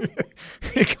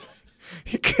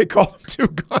 he called him Two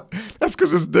Gun. That's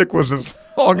because his dick was as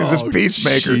long as his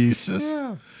Peacemaker. Jesus.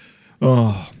 Yeah.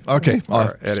 Oh, okay.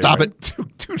 Stop it.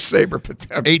 Two Saber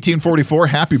Potemkin. 1844.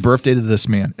 Happy birthday to this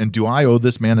man. And do I owe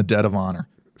this man a debt of honor?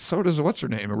 So does what's her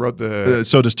name? Who wrote the?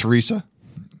 So does Teresa.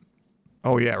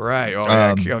 Oh yeah, right.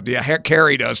 Oh yeah,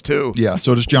 Carrie does too. Yeah.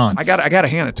 So does John. I got to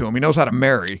hand it to him. He knows how to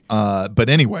marry. But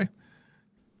anyway,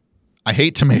 I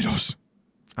hate tomatoes.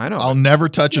 I know. I'll never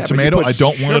touch a tomato. I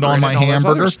don't want it on my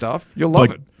hamburger. Stuff. You'll love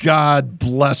but it. God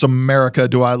bless America.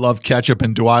 Do I love ketchup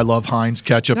and do I love Heinz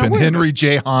ketchup? Now, and Henry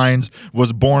J. Heinz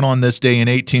was born on this day in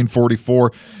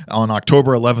 1844 on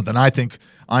October 11th. And I think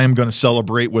I am going to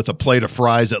celebrate with a plate of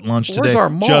fries at lunch today. Where's our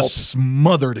malt? Just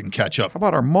smothered in ketchup. How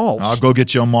about our malts? I'll go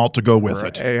get you a malt to go with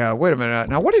it. Hey, wait a minute.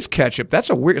 Now, what is ketchup? That's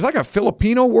a weird. It's like a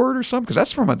Filipino word or something. Because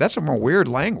that's from a weird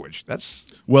language.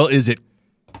 Well, is it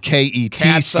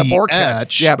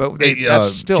KETCH? Yeah, but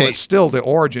it's still the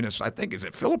origin is. I think is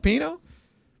it Filipino?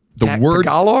 The word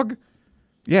Tagalog.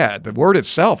 Yeah, the word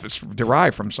itself is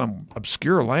derived from some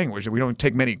obscure language that we don't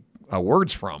take many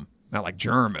words from. Not like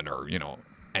German or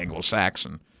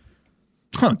Anglo-Saxon.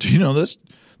 Huh, do you know this?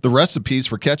 The recipes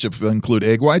for ketchup include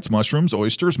egg whites, mushrooms,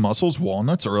 oysters, mussels,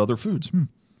 walnuts, or other foods.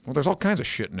 Well, there's all kinds of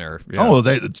shit in there. Yeah. Oh,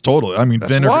 it's totally. I mean,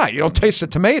 that's vinegar. why you don't taste the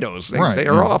tomatoes. They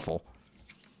are awful.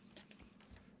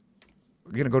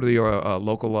 You're gonna go to the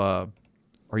local. Are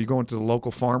you going to the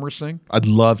local farmers thing? I'd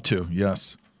love to.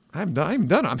 Yes. I'm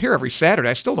done. I'm here every Saturday.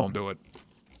 I still don't do it.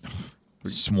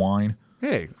 Swine.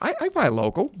 Hey, I buy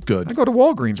local. Good. I go to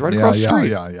Walgreens right across the street.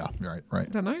 Yeah. Right.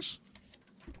 Isn't that nice?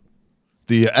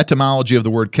 The etymology of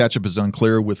the word ketchup is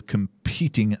unclear with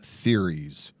competing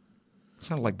theories.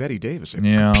 Sounded like Betty Davis.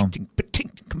 Yeah.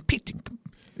 Competing.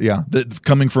 Yeah.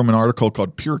 Coming from an article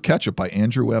called Pure Ketchup by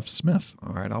Andrew F. Smith.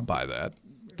 All right, I'll buy that.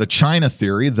 The China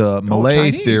theory, the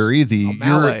Malay theory,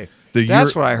 Malay.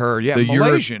 That's what I heard. Yeah,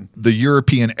 Malaysian. The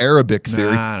European Arabic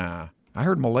theory. Nah. I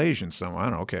heard Malaysian somewhere. I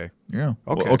don't know. Okay. Yeah.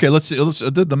 Okay. Well, okay. Let's see.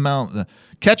 The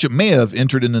ketchup may have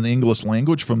entered into the English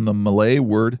language from the Malay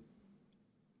word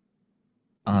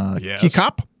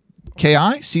kicap,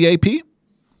 K-I-C-A-P.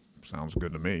 Sounds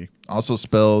good to me. Also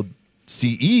spelled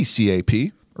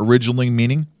C-E-C-A-P, originally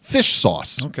meaning fish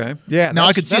sauce. Okay. Yeah. Now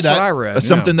I could see that's that what I read. as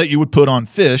something that you would put on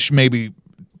fish, maybe.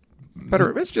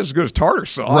 Better. It's just as good as tartar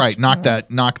sauce. Right. Knock that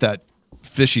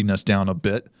fishiness down a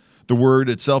bit. The word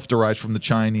itself derives from the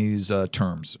Chinese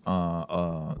terms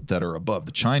that are above.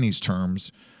 The Chinese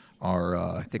terms are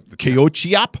I think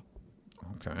Keochiap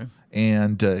okay.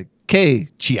 and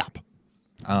Kechiap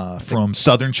from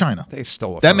southern China. They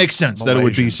stole it. That makes sense. Malaysians. That it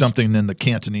would be something in the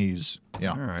Cantonese.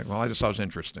 Yeah. All right. Well, I just thought it was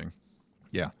interesting.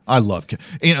 Yeah. I love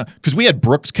because we had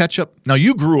Brooks ketchup. Now,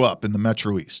 you grew up in the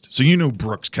Metro East, so you knew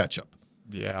Brooks ketchup.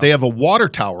 Yeah. They have a water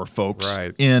tower, folks,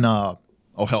 right. in oh,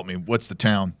 help me. What's the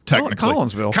town technically?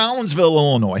 Collinsville. Collinsville,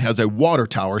 Illinois has a water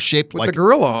tower shaped with like the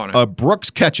gorilla on it. A Brooks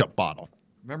ketchup bottle.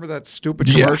 Remember that stupid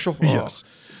commercial? Yeah. Oh. Yes.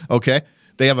 Okay.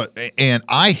 They have and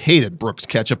I hated Brooks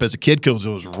ketchup as a kid because it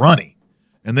was runny.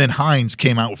 And then Heinz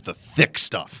came out with the thick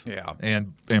stuff. Yeah.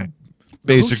 And Who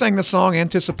basically. sang the song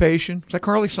Anticipation? Was that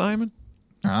Carly Simon?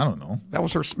 I don't know. That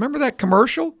was her. Remember that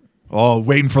commercial? Oh,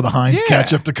 waiting for the Heinz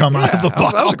ketchup to come out of the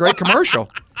bottle. That was a great commercial.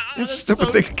 Stupid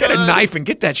so thing. Get a knife and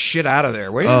get that shit out of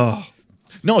there. Wait.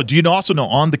 No, do you also know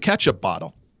on the ketchup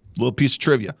bottle, little piece of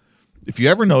trivia, if you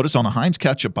ever notice on a Heinz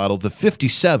ketchup bottle, the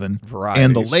 57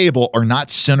 and the label are not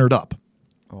centered up.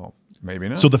 Oh, maybe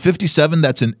not. So the 57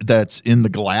 that's in the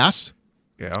glass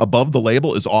above the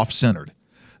label is off-centered.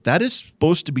 That is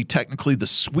supposed to be technically the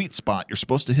sweet spot you're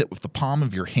supposed to hit with the palm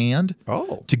of your hand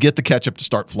to get the ketchup to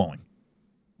start flowing.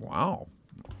 Wow.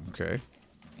 Okay.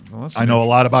 Well, I know a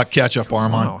lot about ketchup,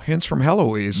 Armand. Wow. Hints from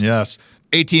Heloise. Yes.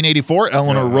 1884,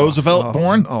 Eleanor Roosevelt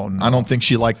born. Oh, no. I don't think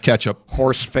she liked ketchup.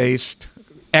 Horse-faced,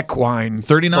 equine.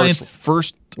 39th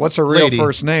first What's her real lady,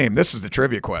 first name? This is the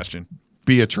trivia question.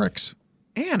 Beatrix.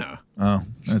 Anna. Oh,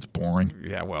 that's boring.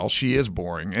 Yeah, well, she is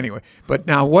boring. Anyway, but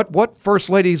now what first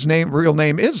lady's real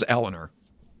name is Eleanor?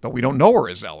 But we don't know her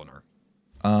as Eleanor.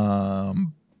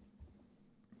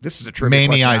 This is a trivia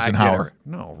Mamie question. Eisenhower.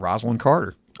 No, Rosalind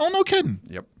Carter. Oh, no kidding.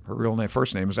 Yep. Her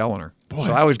first name is Eleanor. Boy.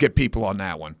 So I always get people on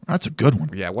that one. That's a good one.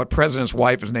 Yeah, what president's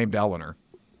wife is named Eleanor?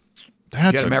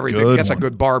 That's Get him a everything. good That's one. a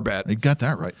good bar bet. You got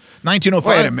that right.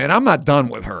 1905. Wait a minute. I'm not done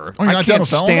with her. Oh, you're I not can't done with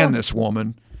stand Eleanor? this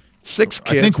woman. 6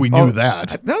 kids. I think we knew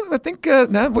that. No, I think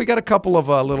now we got a couple of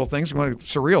little things. We want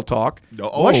surreal talk.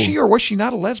 Oh. Was she or was she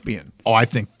not a lesbian? Oh, I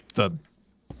think the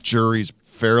jury's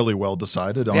fairly well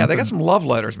decided. Yeah, they got some love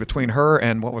letters between her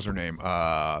and what was her name?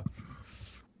 Now,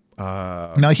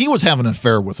 he was having an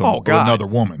affair with another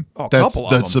woman. Oh, a couple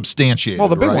of them. That's substantiated. Well,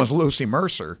 the big right? one was Lucy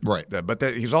Mercer. Right. But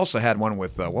he's also had one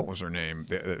with, what was her name?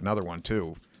 Another one,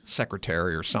 too.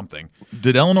 Secretary or something.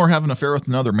 Did Eleanor have an affair with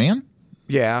another man?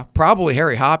 Yeah, probably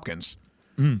Harry Hopkins.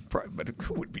 But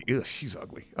who would be? Ugh, she's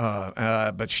ugly.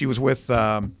 But she was with,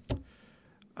 what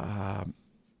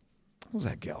was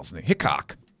that gal's name?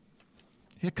 Hickok.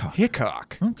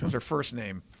 Okay. Was her first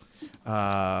name.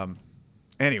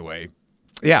 Anyway.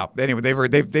 Yeah. Anyway,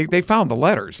 they found the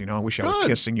letters. You know, I wish I was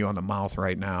kissing you on the mouth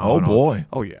right now. Oh boy.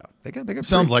 Oh yeah. They got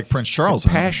sounds like Prince Charles.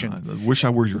 Passion. I wish I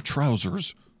were your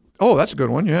trousers. Oh, that's a good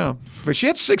one. Yeah. But she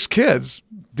had 6 kids.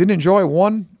 Didn't enjoy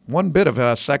one bit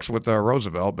of sex with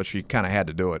Roosevelt, but she kind of had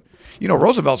to do it. You know,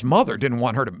 Roosevelt's mother didn't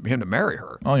want him to marry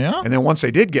her. Oh yeah. And then once they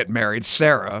did get married,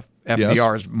 Sarah,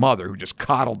 FDR's mother, who just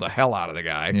coddled the hell out of the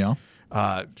guy. Yeah.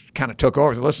 Kind of took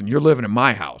over. Said, listen, you're living in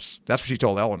my house. That's what she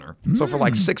told Eleanor. So for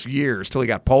like 6 years, till he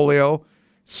got polio,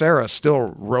 Sarah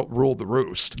still ruled the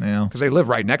roost. Yeah. Because they live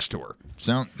right next to her.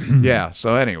 Yeah.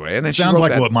 So anyway, and then sounds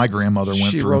like what my grandmother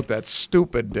went through. She wrote that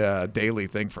stupid daily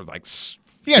thing for like.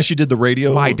 Yeah, she did the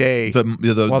radio. My Day.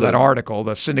 That article,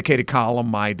 the syndicated column,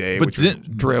 My Day, which was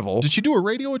drivel. Did she do a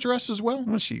radio address as well?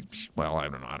 Well, I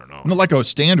don't know. No, like a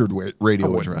standard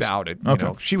radio I address. Doubt it. Okay. You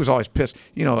know, she was always pissed.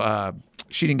 You know,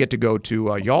 she didn't get to go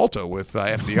to Yalta with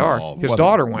FDR. Oh, His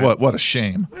daughter went. What a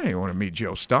shame. Hey, you want to meet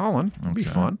Joe Stalin? It'd be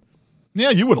fun. Yeah,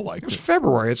 you would have liked It was it.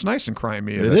 February. It's nice in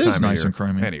Crimea. It is nice in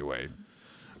Crimea. Anyway.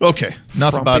 Okay,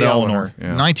 enough about Eleanor.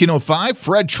 Yeah. 1905,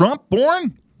 Fred Trump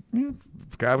born. The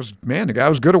guy was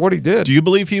good at what he did. Do you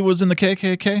believe he was in the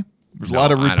KKK? There's a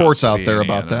lot of reports out there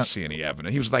about that. I don't see any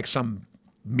evidence. He was like some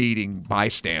meeting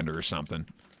bystander or something.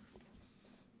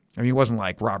 I mean, he wasn't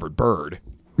like Robert Byrd.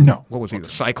 No. What was he, the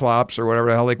Cyclops or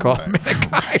whatever the hell they call him?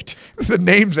 Right. The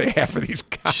names they have for these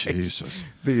guys. Jesus.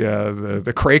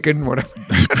 The Kraken, whatever.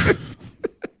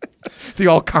 The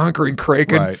all-conquering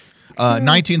Kraken. Right.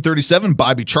 1937,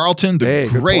 Bobby Charlton, the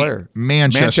great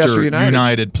Manchester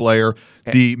United player,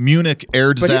 the Munich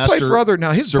air disaster. But he played for other.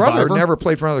 Now his survivor. brother never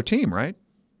played for another team, right?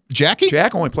 Jackie?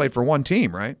 Jack only played for one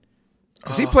team, right?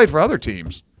 Because he played for other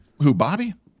teams. Who,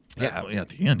 Bobby? Yeah, at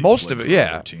the end. Most of it,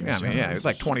 yeah. It was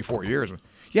like 24 years.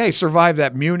 Yeah, he survived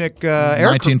that Munich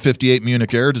 1958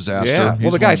 Munich air disaster. Yeah.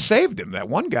 Well, the guy saved him. That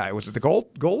one guy, was it the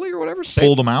goalie or whatever?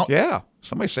 Pulled him out? Yeah.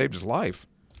 Somebody saved his life.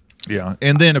 Yeah,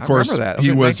 and then of course that.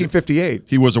 he was 1958.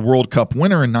 He was a World Cup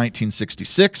winner in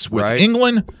 1966 with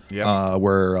England,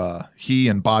 where he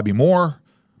and Bobby Moore,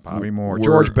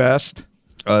 George Best.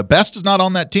 Best is not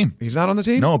on that team. He's not on the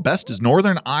team. No, Best is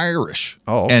Northern Irish.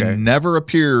 Oh, okay. And never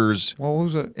appears. Well,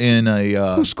 who's it? In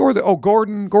a who scored the? Oh,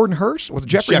 Gordon Hurst with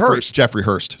Jeffrey Hurst. Jeffrey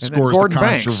Hurst and scores the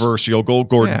controversial goal.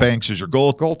 Gordon Banks is your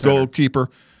goalkeeper.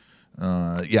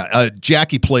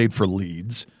 Jackie played for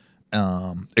Leeds.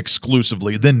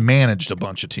 Exclusively, then managed a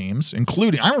bunch of teams,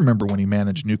 including, I remember when he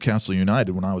managed Newcastle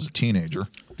United when I was a teenager.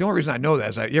 The only reason I know that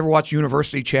is you ever watch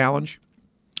University Challenge?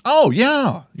 Oh,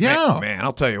 yeah. Man,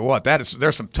 I'll tell you what,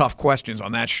 there's some tough questions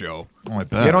on that show. Oh, I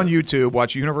bet. Get on YouTube,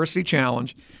 watch University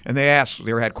Challenge, and they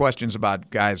had questions about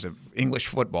guys of English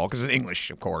football, because it's an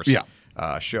English, of course,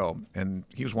 show. And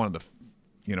he was one of the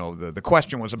the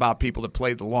question was about people that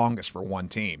played the longest for one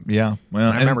team. Yeah. Well,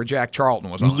 and I remember Jack Charlton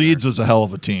was on Leeds there. was a hell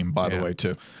of a team, by the way,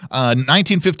 too.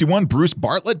 1951, Bruce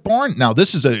Bartlett born. Now,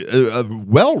 this is a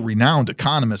well-renowned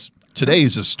economist.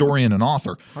 Today's historian and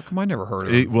author. How come I never heard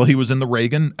of him? Well, he was in the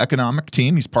Reagan economic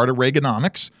team. He's part of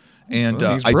Reaganomics. And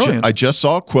I just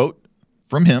saw a quote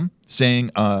from him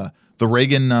saying the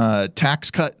Reagan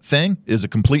tax cut thing is a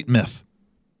complete myth.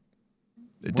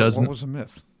 It doesn't. What was a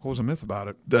myth? What was a myth about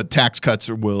it? The tax cuts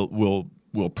will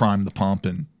prime the pump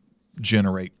and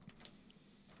generate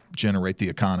the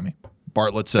economy.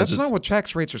 Bartlett says that's not what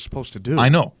tax rates are supposed to do. I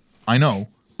know,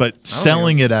 but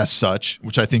selling it as such,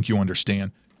 which I think you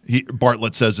understand,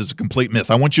 Bartlett says is a complete myth.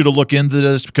 I want you to look into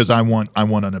this because I want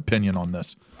an opinion on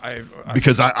this.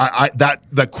 Because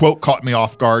that quote caught me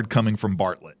off guard coming from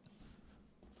Bartlett.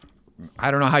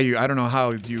 I don't know how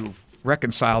you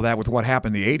reconcile that with what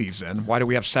happened in the 80s, and why do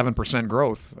we have 7%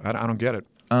 growth? I don't get it.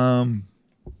 I don't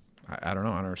know. I don't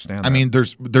understand. I mean,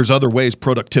 there's other ways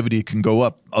productivity can go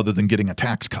up other than getting a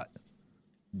tax cut.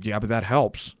 Yeah, but that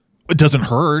helps. It doesn't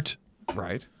hurt,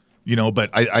 right? But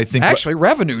I think actually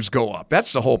revenues go up.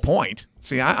 That's the whole point.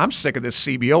 See, I'm sick of this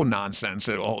CBO nonsense.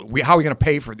 How are we going to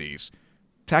pay for these?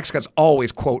 Tax cuts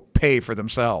always, quote, pay for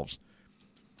themselves.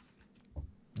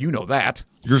 You know that.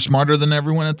 You're smarter than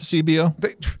everyone at the CBO?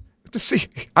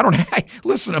 I don't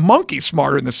listen. A monkey's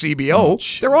smarter than the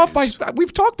CBO. They're off by.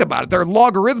 We've talked about it. They're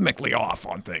logarithmically off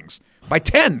on things by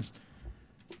 10.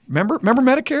 Remember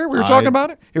Medicare? We were talking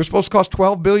about it. It was supposed to cost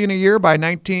 $12 billion a year by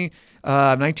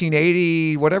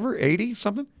 1980, whatever, 80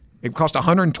 something. It cost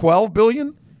 $112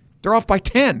 billion. They're off by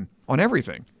 10 on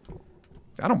everything.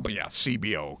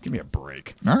 CBO. Give me a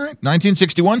break. All right,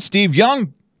 1961. Steve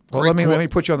Young. Well, let me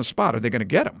put you on the spot. Are they going to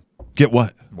get him? Get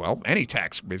what? Well, any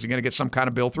tax. Is he going to get some kind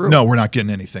of bill through? No, we're not getting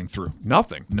anything through.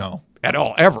 Nothing. No. At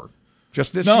all, ever.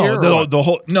 Just this year? The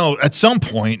whole. No, at some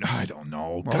point, I don't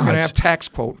know. Well, we're going to have tax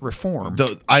quote reform.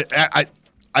 I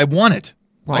want it.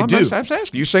 Well, I do. I'm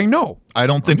asking. You saying no? I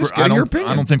don't think your opinion.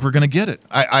 I don't think we're going to get it.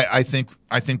 I think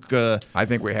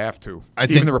we have to. I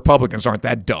Even think the Republicans aren't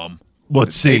that dumb.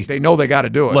 Let's see. They know they got to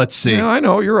do it. Let's see. Yeah, I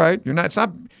know. You're right. You're not. It's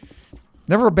not.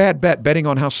 Never a bad bet betting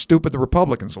on how stupid the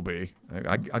Republicans will be.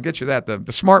 I'll get you that.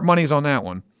 The smart money's on that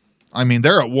one. I mean,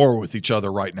 they're at war with each other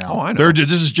right now. Oh, I know.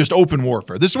 This is just open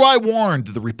warfare. This is why I warned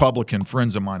the Republican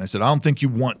friends of mine. I said, I don't think you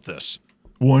want this.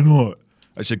 Why not?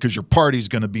 I said, because your party's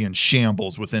going to be in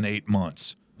shambles within 8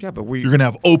 months. Yeah, but you're going to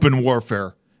have open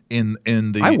warfare in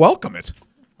the. I welcome it.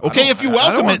 Okay, if you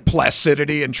welcome it,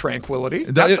 placidity and tranquility.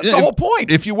 That's the whole point.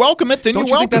 If you welcome it, then don't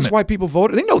you welcome it. Think that's why people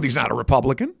voted? They know he's not a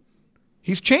Republican.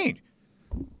 He's changed.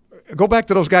 Go back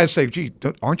to those guys and say, gee,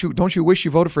 don't you wish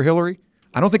you voted for Hillary?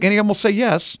 I don't think any of them will say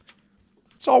yes.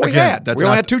 That's all we had. We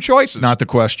only had two choices. It's not the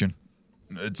question.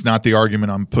 It's not the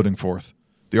argument I'm putting forth.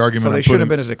 The argument so they shouldn't have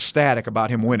been as ecstatic about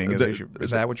him winning.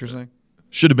 Is that what you're saying?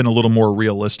 Should have been a little more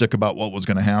realistic about what was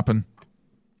going to happen.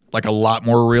 Like a lot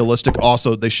more realistic.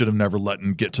 Also, they should have never let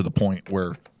him get to the point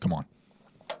where, come on.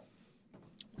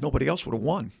 Nobody else would have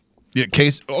won. Yeah,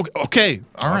 okay.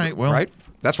 All right. Well, right.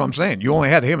 That's what I'm saying. You only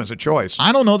had him as a choice.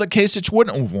 I don't know that Kasich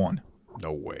wouldn't have won.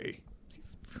 No way.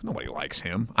 Nobody likes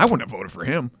him. I wouldn't have voted for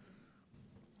him.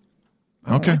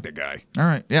 I don't like the guy. All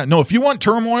right. Yeah. No, if you want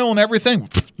turmoil and everything,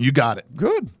 you got it.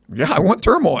 Good. Yeah, I want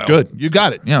turmoil. Good. You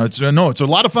got it. Yeah. It's a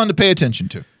lot of fun to pay attention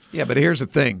to. Yeah, but here's the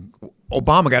thing.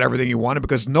 Obama got everything he wanted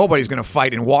because nobody's going to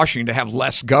fight in Washington to have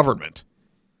less government.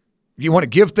 You want to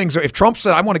give things. If Trump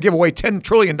said, I want to give away $10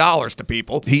 trillion to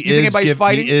people, he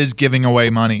is giving away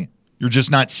money. You're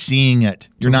just not seeing it.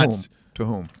 To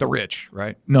whom? The rich,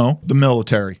 right? No, the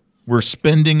military. We're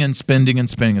spending and spending and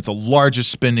spending. It's the largest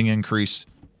spending increase.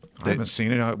 I haven't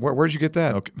seen it. Where'd you get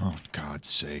that? Okay. Oh, God's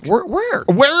sake. Where?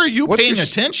 Where are you paying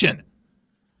attention?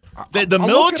 The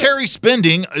military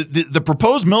spending, the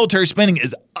proposed military spending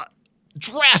is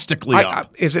drastically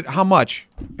up. Is it how much?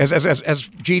 As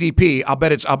GDP, I'll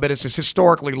bet it's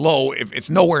historically low. If it's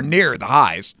nowhere near the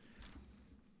highs.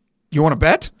 You want to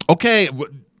bet? Okay.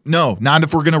 No, not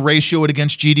if we're going to ratio it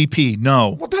against GDP. No.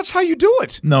 Well, that's how you do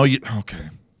it. No, okay.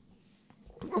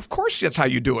 Of course, that's how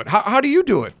you do it. How do you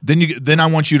do it? Then I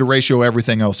want you to ratio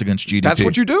everything else against GDP. That's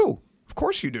what you do. Of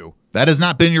course you do. That has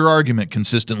not been your argument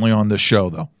consistently on this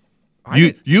show, though.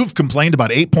 You've complained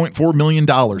about $8.4 million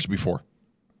before.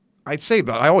 I'd say,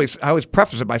 but I always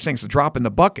preface it by saying it's a drop in the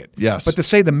bucket. Yes. But to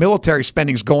say the military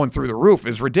spending's going through the roof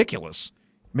is ridiculous.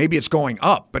 Maybe it's going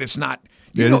up, but it's not.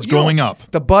 It is going up.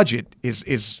 The budget is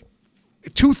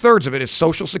 2/3 of it is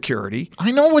Social Security.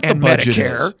 I know what the budget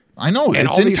Medicare, is. I know and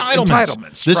it's all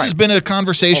entitlements. This has been a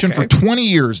conversation for 20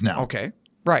 years now. Okay,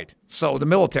 right. So the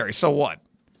military. So what?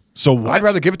 So what? I'd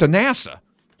rather give it to NASA.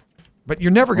 But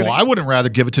you're never going to. Well, I wouldn't rather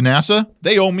give it to NASA.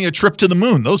 They owe me a trip to the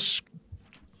moon. Well,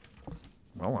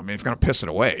 I mean, if you're going to piss it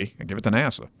away, give it to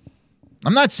NASA.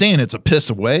 I'm not saying it's a piss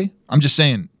away. I'm just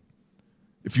saying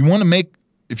if you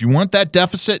want that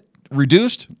deficit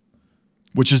reduced,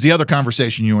 which is the other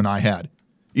conversation you and I had,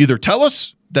 either tell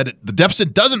us that the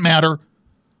deficit doesn't matter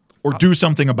or do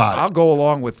something about it. I'll go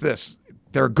along with this.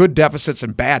 There are good deficits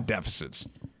and bad deficits.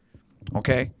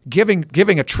 Okay? Giving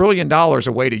 $1 trillion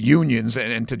away to unions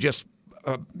and to just,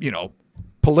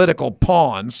 political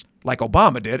pawns like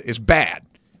Obama did is bad.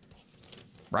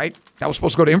 Right? That was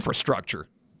supposed to go to infrastructure.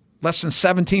 Less than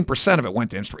 17% of it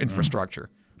went to infrastructure.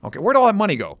 Okay, where'd all that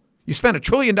money go? You spent $1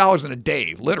 trillion in a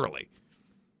day, literally.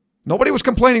 Nobody was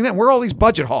complaining then. Where are all these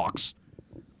budget hawks?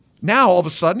 Now, all of a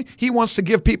sudden, he wants to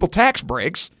give people tax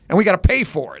breaks, and we got to pay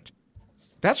for it.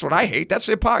 That's what I hate.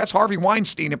 That's Harvey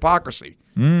Weinstein hypocrisy.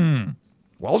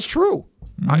 Well, it's true.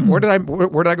 Where did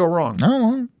I go wrong? I don't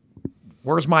know.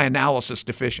 Where's my analysis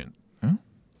deficient?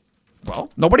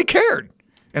 Well, nobody cared.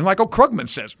 And like Krugman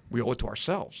says, we owe it to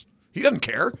ourselves. He doesn't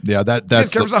care. Yeah, that's he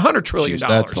doesn't care. It was $100 trillion.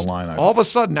 That's the line. All of a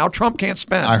sudden, now Trump can't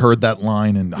spend. I heard that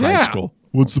line in high school.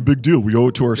 What's the big deal? We owe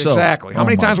it to ourselves. Exactly. How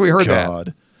many times have we heard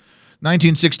that?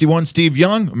 1961, Steve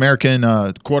Young, American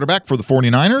quarterback for the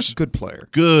 49ers. Good player.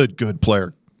 Good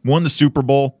player. Won the Super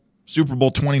Bowl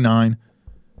 29.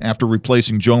 after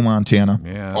replacing Joe Montana.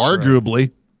 Yeah,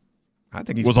 arguably. I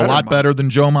think he was a lot better than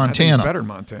Joe Montana. I think he's better than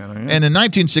Montana. Yeah. And in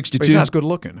 1962, but he's not as good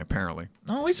looking, apparently.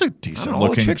 Oh, he's a decent all the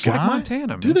looking chicks guy. like Montana,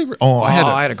 man. Do they? Oh, I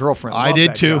had a girlfriend. I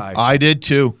did too. Guy. I did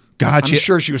too. God, I'm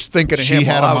sure she was thinking of him. She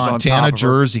had while a I was Montana on top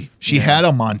jersey. She had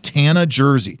a Montana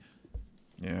jersey.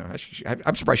 Yeah,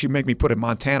 I'm surprised she'd make me put a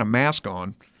Montana mask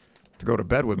on to go to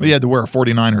bed with me. We had to wear a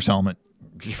 49ers helmet.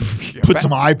 Put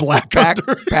some eye black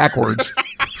backwards.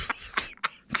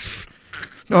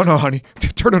 No, honey.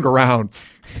 Turn it around.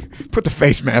 Put the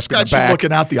face mask on the back.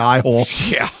 Looking out the eye hole.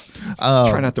 Yeah.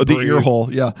 Try not to breathe. The ear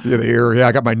hole, yeah. Yeah, the ear. Yeah,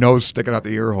 I got my nose sticking out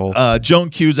the ear hole. Joan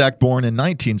Cusack, born in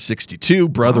 1962,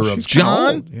 brother of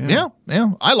John. Yeah.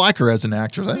 I like her as an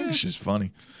actress. I think she's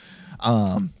funny.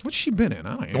 What's she been in?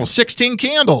 I don't know. Well, 16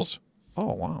 Candles.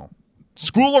 Oh, wow.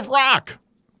 School of Rock.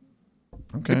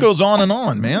 Okay. It goes on and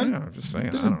on, man. Yeah, I'm just saying.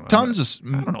 I don't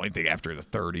know. I don't know anything after the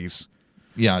 30s.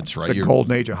 Yeah, that's right. The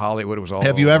golden age of Hollywood was all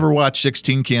Have you ever watched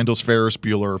 16 Candles, Ferris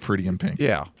Bueller, or Pretty in Pink?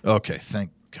 Yeah. Okay,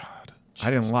 thank God.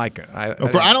 I didn't like it. I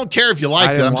don't care if you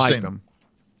liked it. I'm saying, them.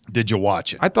 Did you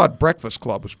watch it? I thought Breakfast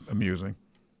Club was amusing.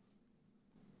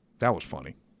 That was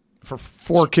funny. For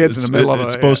four kids in the middle of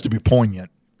It's supposed to be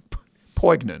poignant.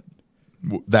 Poignant.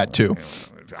 That too.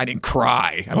 I didn't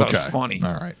cry. I thought it was funny.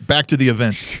 All right. Back to the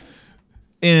events.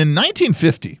 In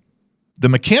 1950, the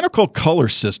mechanical color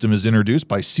system is introduced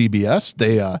by CBS.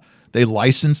 They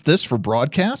licensed this for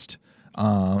broadcast,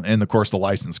 and of course the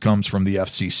license comes from the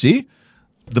FCC.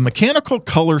 The mechanical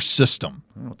color system.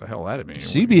 I don't know what the hell that means.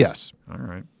 CBS. All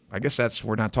right. I guess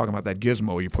we're not talking about that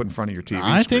gizmo you put in front of your TV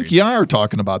I screen. think you are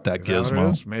talking about that Is gizmo. that what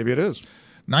it is? Maybe it is.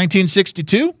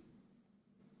 1962.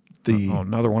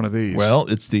 Another one of these. Well,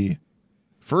 it's the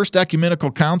first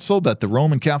ecumenical council that the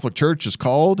Roman Catholic Church has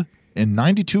called in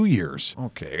 92 years.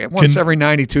 Okay. Once every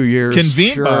 92 years.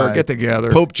 Convened by get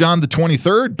together. Pope John the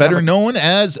 23rd, better known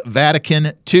as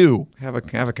Vatican II. Have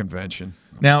a convention.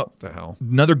 Now, what the hell?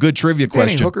 Another good trivia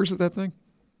question. Any hookers at that thing?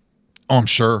 Oh, I'm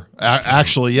sure.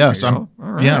 Actually, yes. All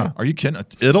right. Yeah. Are you kidding?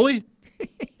 Italy?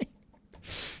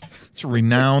 It's a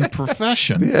renowned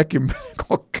profession. The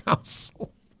ecumenical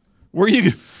council. Where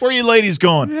are you ladies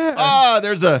going? Yeah.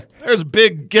 There's a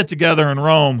big get together in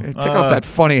Rome. Hey, take off that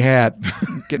funny hat.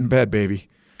 Get in bed, baby.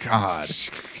 God.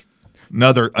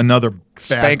 Another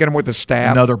spanking him with the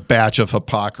staff. Another batch of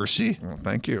hypocrisy. Well,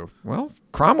 thank you. Well,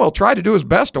 Cromwell tried to do his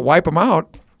best to wipe him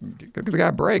out. Give the guy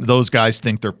a break. Those guys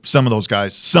think some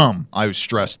I would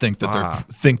stress think that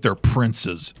they're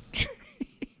princes.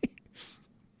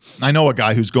 I know a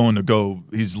guy who's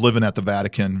he's living at the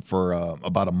Vatican for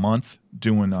about a month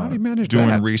doing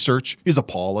research. He's a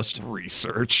Paulist.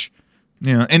 Research.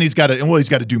 Yeah, and he's got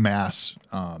to do mass.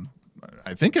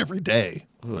 I think every day.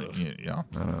 Yeah,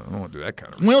 I don't want to do that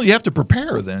kind of. Well, you have to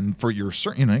prepare then for your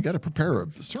sermon. You got to prepare a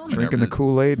sermon. Drinking the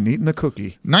Kool-Aid and eating the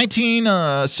cookie.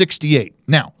 1968.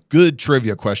 Now, good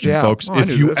trivia question, folks. Well,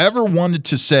 if you ever wanted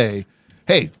to say,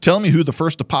 "Hey, tell me who the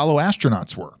first Apollo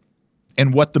astronauts were,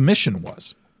 and what the mission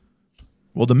was,"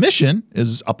 well, the mission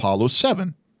is Apollo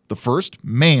 7, the first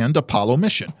manned Apollo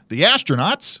mission. The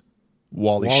astronauts: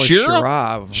 Wally Schirra.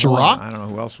 I don't know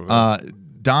who else was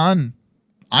it. Don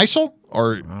Eisel,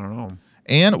 or I don't know.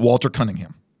 And Walter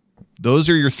Cunningham. Those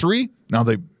are your three. Now,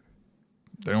 they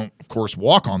don't, of course,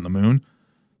 walk on the moon,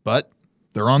 but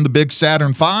they're on the big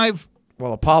Saturn V.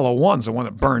 Well, Apollo 1's the one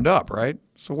that burned up, right?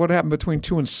 So what happened between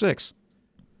 2 and 6?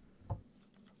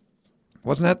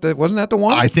 Wasn't that the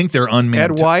one? I think they're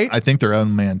unmanned. Ed White? I think they're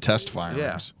unmanned test firings.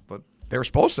 Yeah, but they were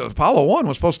supposed to. Apollo 1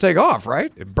 was supposed to take off,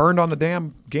 right? It burned on the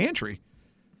damn gantry.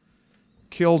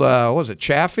 Killed, what was it,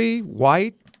 Chaffee,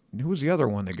 White? Who was the other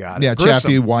one that got it? Yeah, Grissom.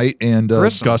 Chaffee, White, and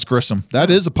Gus Grissom.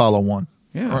 That is Apollo 1.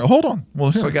 Yeah. All right, hold on.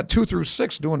 Well, so we got 2 through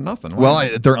 6 doing nothing. Well,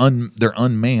 they're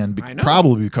unmanned,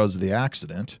 probably because of the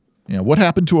accident. Yeah. What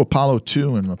happened to Apollo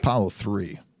 2 and Apollo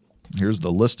 3? Here's the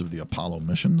list of the Apollo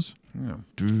missions. Yeah.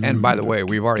 And by the way,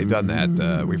 we've already done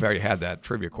that. We've already had that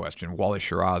trivia question. Wally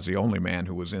Schirra is the only man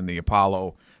who was in the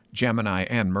Apollo, Gemini,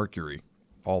 and Mercury,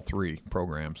 all 3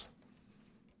 programs.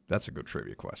 That's a good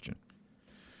trivia question.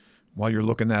 While you're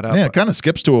looking that up. Yeah, it kind of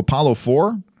skips to Apollo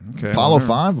 4, Apollo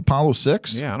 5, Apollo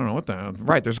 6. Yeah, I don't know what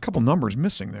right, there's a couple numbers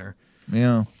missing there.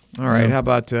 Yeah. All right, how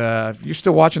about, you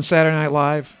still watching Saturday Night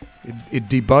Live? It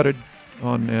debuted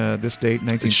on this date,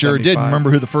 1975. It sure did.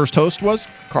 Remember who the first host was?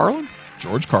 Carlin?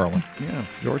 George Carlin. Yeah,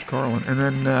 George Carlin. And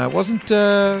then they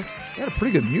had a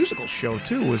pretty good musical show,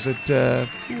 too. Was it,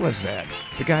 who was that?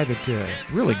 The guy that,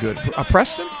 really good.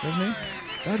 Preston, his name?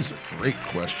 That is a great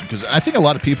question, because I think a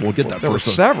lot of people will get that there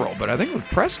first. There were several, but I think it was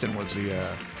Preston was the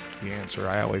answer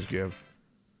I always give.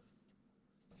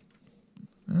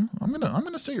 Yeah, I'm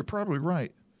gonna say you're probably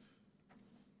right.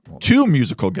 2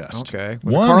 musical guests. Okay.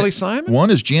 Was it Carly Simon? One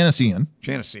is Janice Ian.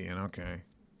 Janice Ian, okay.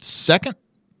 Second,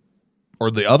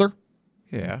 or the other,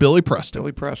 Yeah. Billy Preston.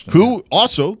 Billy Preston. Who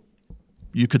also,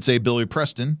 you could say Billy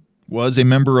Preston, was a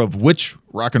member of which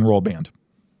rock and roll band?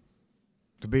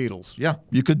 The Beatles. Yeah,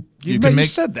 you could. You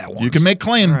said that once. You can make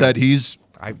claim that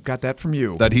I got that from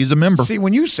you. That he's a member. See,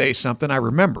 when you say something, I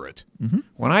remember it. Mm-hmm.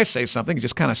 When I say something, it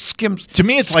just kind of skims. To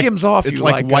me, it's off it's you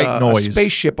like white noise, a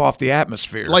spaceship off the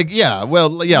atmosphere. like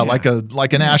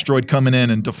an asteroid coming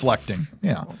in and deflecting.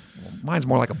 Yeah, well, mine's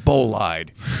more like a bolide.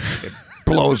 It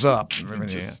blows up.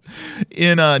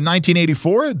 In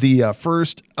 1984, the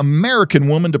first American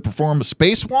woman to perform a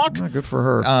spacewalk. Good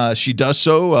for her. She does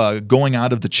so going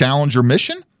out of the Challenger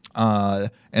mission.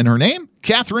 And her name,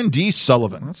 Catherine D.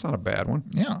 Sullivan. That's not a bad one.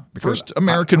 Yeah. First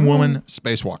American woman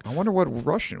spacewalk. I wonder what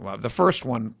Russian. Well, the first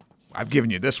one, I've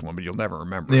given you this one, but you'll never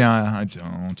remember. Yeah, I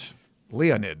don't.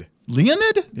 Leonid.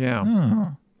 Leonid? Yeah.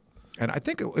 Oh. And I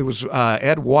think it was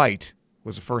Ed White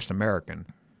was the first American.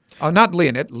 Not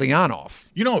Leonid, Leonov.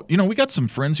 You know, we got some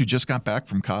friends who just got back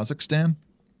from Kazakhstan.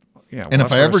 Yeah. Well, and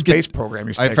if I ever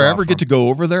get to go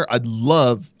over there, I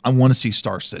want to see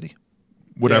Star City.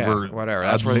 Whatever.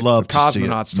 That's I'd where love the to see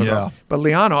cosmonauts it. took Yeah. off. But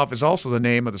Leonov is also the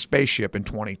name of the spaceship in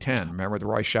 2010. Remember the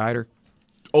Roy Scheider?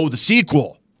 Oh, the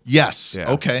sequel. Yes.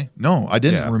 Yeah. Okay. No, I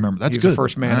didn't remember. That's He's good. the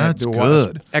first man to do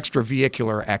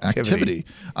extravehicular activity.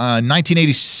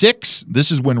 1986.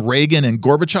 This is when Reagan and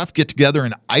Gorbachev get together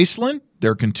in Iceland.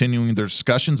 They're continuing their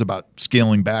discussions about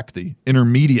scaling back the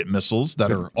intermediate missiles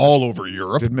that are all over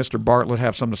Europe. Did Mr. Bartlett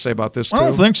have something to say about this, too? I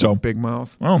don't think so. Big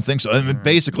mouth? I don't think so. I mean,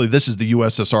 basically, this is the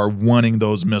USSR wanting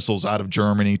those missiles out of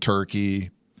Germany,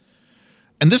 Turkey.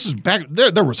 And this is back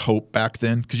there. There was hope back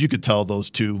then because you could tell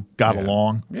those two got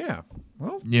along. Yeah.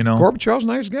 Well, Gorbachev's a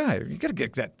nice guy. You got to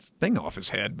get that thing off his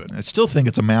head. But I still think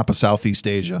it's a map of Southeast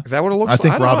Asia. Is that what it looks like? I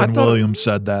think Robin Williams it...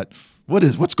 said that.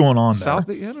 What's going on there? I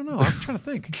don't know. I'm trying to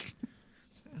think.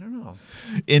 I don't know.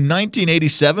 In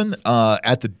 1987,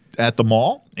 at the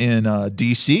mall in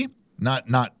D.C., not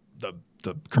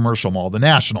the commercial mall, the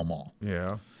National Mall.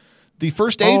 Yeah. The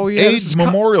first AIDS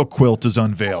memorial quilt is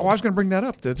unveiled. Oh, I was going to bring that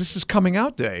up. This is coming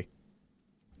out day.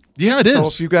 Yeah, it is. So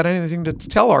if you've got anything to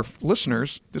tell our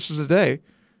listeners, this is the day.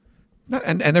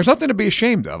 And there's nothing to be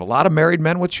ashamed of. A lot of married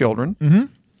men with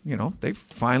children, they've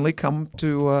finally come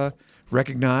to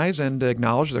recognize and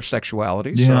acknowledge their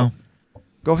sexuality. Yeah. So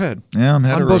go ahead. Yeah,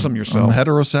 unbosom yourself. I'm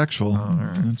heterosexual. All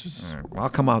right. All right. Well, I'll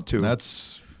come out too.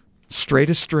 That's straight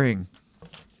as string.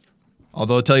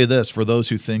 Although I'll tell you this, for those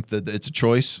who think that it's a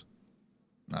choice,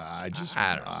 I don't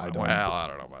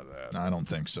know about that. I don't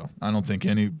think so. I don't think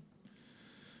any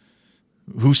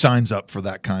who signs up for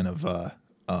that kind of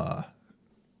I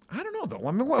don't know though.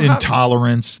 I mean,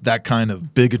 intolerance, that kind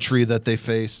of bigotry that they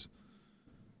face.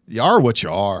 You are what you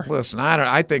are. Listen,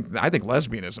 I think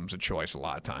lesbianism's a choice a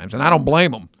lot of times, and I don't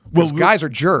blame them. Well, guys are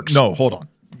jerks. No, hold on.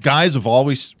 Guys have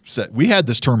always said, we had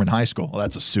this term in high school. Well,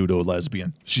 that's a pseudo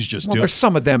lesbian. She's just doing. There's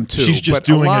some of them too. She's just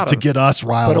doing it to get us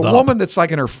riled up. But a woman that's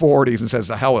like in her 40s and says,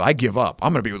 "The hell, I give up.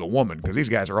 I'm going to be with a woman because these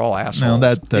guys are all assholes."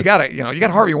 No, you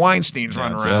got Harvey Weinstein's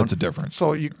running around. That's a difference.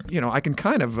 So I can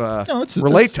kind of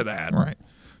relate to that. Right.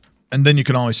 And then you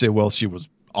can always say, well, she was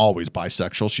always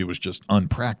bisexual. She was just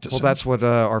unpracticing. Well, that's what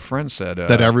our friend said.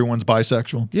 That everyone's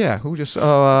bisexual? Yeah, who just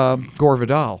Gore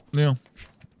Vidal. Yeah.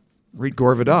 Read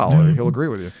Gore Vidal. He'll agree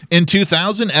with you. In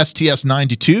 2000,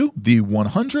 STS-92, the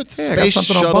 100th Space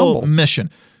Shuttle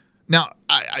mission. Now,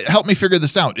 help me figure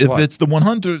this out. If it's the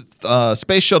 100th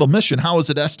Space Shuttle mission, how is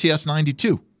it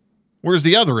STS-92? Where's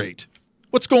the other 8?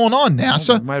 What's going on, NASA?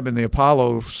 Well, it might have been the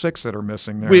Apollo 6 that are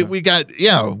missing there. We got, these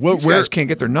guys can't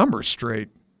get their numbers straight.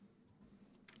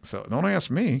 So don't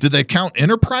ask me. Did they count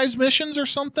Enterprise missions or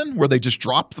something where they just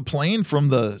dropped the plane from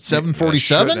the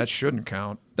 747? That shouldn't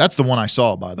count. That's the one I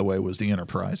saw, by the way, was the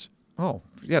Enterprise. Oh,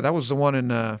 yeah, that was the one in,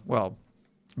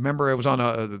 remember it was on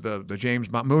the James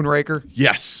Bond Moonraker?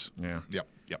 Yes. Yeah. Yep.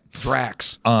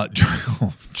 Drax.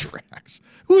 Drax.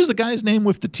 Who is the guy's name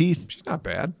with the teeth? She's not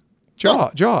bad.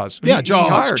 Jaws. Yeah,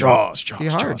 Jaws. He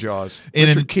hired Jaws.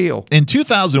 Richard Keel. In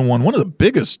 2001, one of the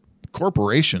biggest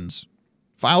corporations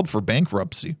filed for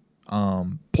bankruptcy.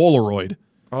 Polaroid.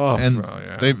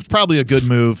 They probably a good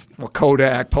move. Well,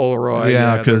 Kodak, Polaroid.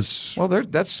 Yeah, because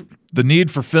that's the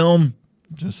need for film.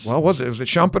 Was it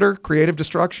Schumpeter? Creative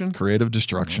destruction.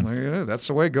 Well, that's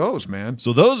the way it goes, man.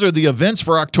 So those are the events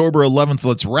for October 11th.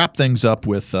 Let's wrap things up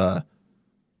with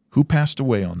who passed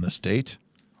away on this date.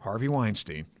 Harvey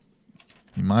Weinstein.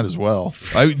 You might as well.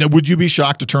 Would you be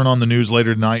shocked to turn on the news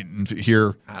later tonight and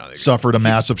hear suffered a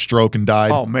massive stroke and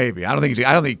died? Oh, maybe. I don't think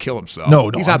he killed himself.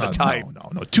 No, he's not the type.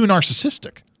 No. Too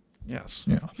narcissistic. Yes.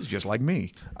 Yeah. He's just like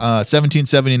me.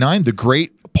 1779, the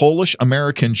great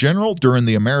Polish-American general during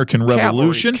the American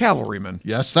Revolution. Cavalryman.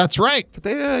 Yes, that's right. But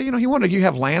they, he wanted you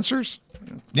have Lancers.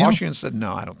 Yeah. Washington said,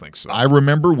 no, I don't think so. I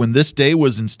remember when this day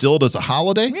was instilled as a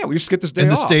holiday. Yeah, we used to get this day in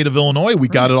the off. state of Illinois. We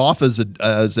got it off as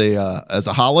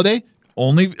a holiday.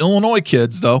 Only Illinois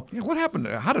kids, though. Yeah, what happened?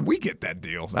 How did we get that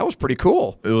deal? That was pretty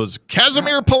cool. It was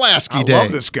Casimir Pulaski I Day.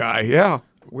 love this guy. Yeah,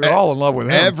 we're all in love with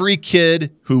him. Every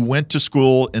kid who went to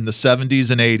school in the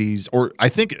 70s and 80s, or I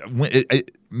think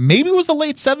maybe it was the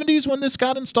late 70s when this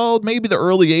got installed, maybe the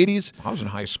early 80s. I was in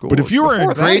high school. But if you were in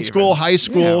grade school, high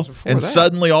school, and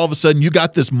suddenly all of a sudden you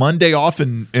got this Monday off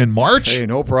in March. Hey,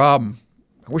 no problem.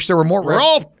 I wish there were more.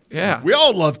 We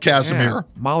all love Casimir. Yeah.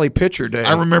 Molly Pitcher Day.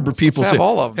 I remember people saying,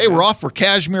 all of them, hey, we're off for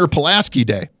Casimir Pulaski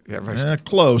Day. Yeah,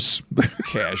 close.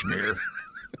 Cashmere.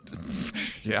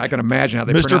 Yeah, I can imagine how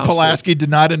they Mr. pronounce Pulaski did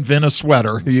not invent a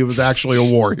sweater. He was actually a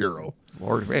war hero.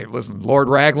 Lord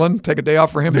Raglan, take a day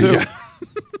off for him, too. Yeah.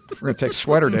 We're going to take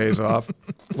sweater days off.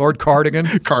 Lord Cardigan.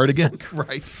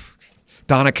 Right.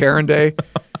 Donna Karen Day.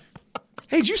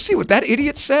 Hey, did you see what that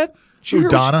idiot said? Who,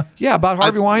 Donna? Yeah, about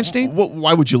Harvey Weinstein.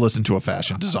 Why would you listen to a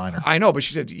fashion designer? I know, but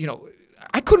she said,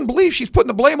 I couldn't believe she's putting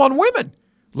the blame on women.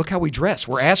 Look how we dress.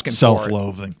 We're asking for it.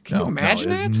 Self-loathing. Can you imagine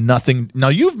that? Nothing. Now,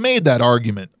 you've made that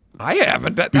argument. I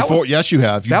haven't. Yes, you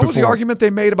have. Was the argument they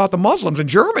made about the Muslims in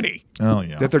Germany. Oh,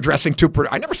 yeah. That they're dressing too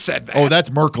pretty. I never said that. Oh, that's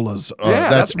Merkela's.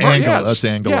 That's Angela. That's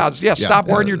Angela's. Yeah, stop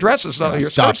wearing your dresses your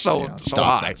skirts so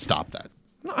high. Stop that.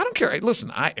 No, I don't care. Hey,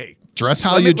 listen, dress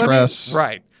how you dress.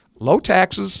 Right. Low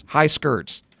taxes, high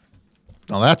skirts.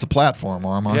 Now, that's a platform,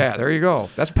 Armand. Yeah, there you go.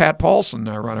 That's Pat Paulson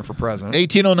running for president.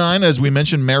 1809, as we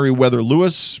mentioned, Meriwether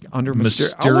Lewis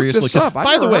mysteriously.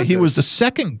 By the way, he was the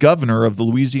second governor of the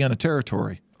Louisiana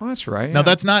Territory. Oh, that's right. Now,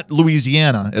 that's not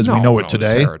Louisiana as we know it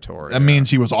today. Territory, that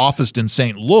means he was officed in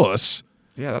St. Louis.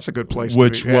 Yeah, that's a good place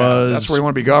which to be. was that's where you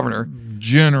want to be governor.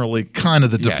 Generally kind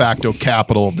of the de facto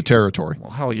capital of the territory.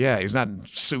 Well, hell yeah. He's not in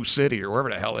Sioux City or wherever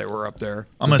the hell they were up there.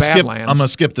 I'm going to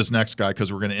skip this next guy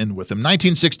because we're going to end with him.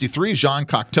 1963, Jean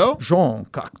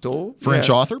Cocteau. French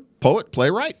author, poet,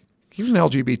 playwright. He was an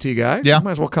LGBT guy. Yeah. He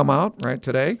might as well come out right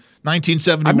today.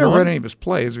 1971. I've never read any of his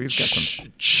plays. He's got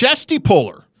some. Chesty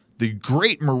Puller, the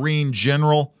great Marine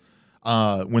general.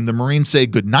 When the Marines say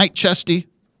goodnight, Chesty,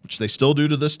 which they still do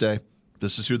to this day,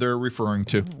 this is who they're referring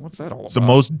to. What's that all about? It's the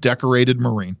most decorated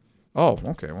Marine. Oh,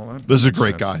 okay. Well, this is a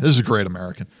great guy. This is a great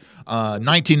American.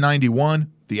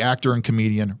 1991, the actor and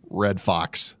comedian Red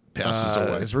Fox passes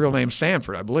away. His real name's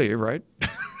Sanford, I believe, right?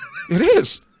 It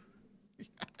is.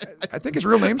 I think his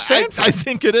real name's Sanford. I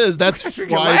think it is. That's why you're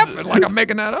laughing like I'm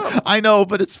making that up. I know,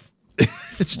 but it's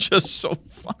just so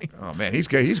funny. Oh man, he's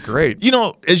good. He's great.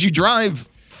 As you drive,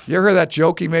 you ever heard that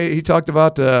joke he made? He talked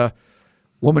about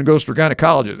woman goes to a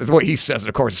gynecologist. The way he says it,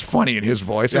 of course, is funny in his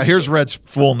voice. Yeah, here's Red's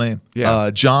full name. Yeah.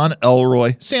 John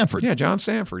Elroy Sanford. Yeah, John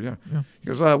Sanford, yeah. He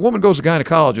goes, a woman goes to a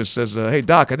gynecologist, says, hey,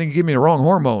 doc, I think you gave me the wrong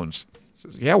hormones.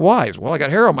 Says, yeah, why? Well, I got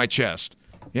hair on my chest.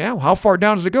 Yeah, well, how far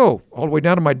down does it go? All the way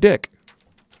down to my dick.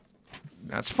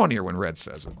 That's funnier when Red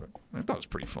says it, but I thought it was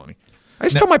pretty funny. I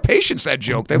just tell my patients that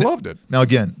joke. They loved it. Now,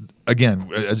 again,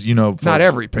 as you know, not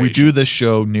every patient. We do this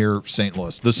show near St.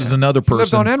 Louis. This is another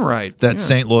person lived on Enright. that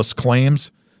St. Louis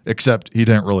claims, except he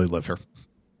didn't really live here.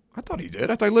 I thought he did.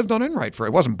 I thought he lived on Enright. He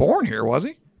wasn't born here, was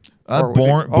he?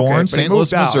 Born St.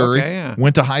 Louis, Missouri. Okay, yeah.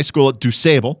 Went to high school at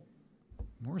DuSable.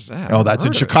 Where's that? Oh, that's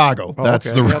in Chicago.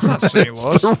 That's that's not St.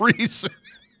 Louis. the reason.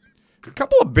 A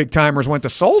couple of big timers went to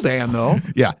Soldan, though.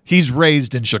 Yeah, he's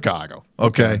raised in Chicago.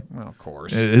 Okay. Well, of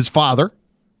course. His father,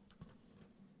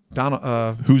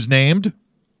 who's named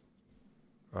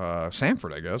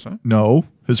Sanford, I guess, huh? No,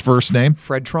 his first name.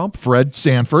 Fred Trump? Fred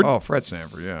Sanford. Oh, Fred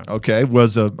Sanford, yeah. Okay,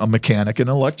 was a mechanic and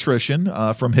electrician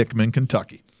from Hickman,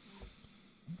 Kentucky.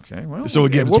 Okay, well, so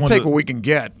again, we'll take what we can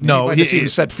get. No, he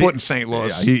set foot in St.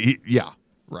 Louis. Yeah,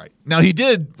 right. Now, he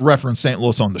did reference St.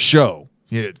 Louis on the show.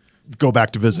 He'd go back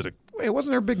to visit it. Wait,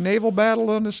 wasn't there a big naval battle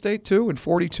on the state, too, in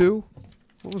 42?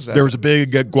 What was that? There was a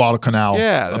big Guadalcanal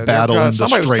battle in the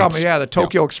Straits. The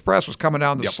Tokyo Express was coming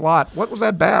down the slot. What was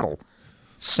that battle?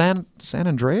 San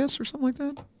Andreas or something like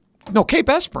that? No, Cape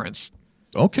Esperance.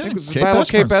 Okay. It was the Battle of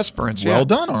Cape Esperance. Well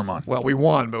done, Armand. Well, we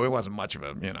won, but it wasn't much of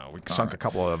a, we sunk a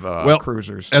couple of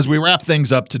cruisers. As we wrap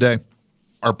things up today,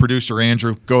 our producer,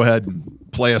 Andrew, go ahead and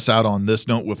play us out on this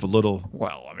note with a little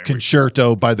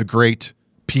concerto by the great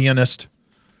pianist,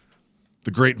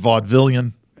 the great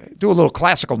vaudevillian. Do a little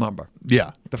classical number.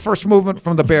 Yeah. The first movement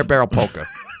from the Bear Barrel Polka.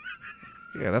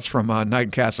 Yeah, that's from Night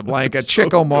in Casablanca.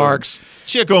 Chico Marx.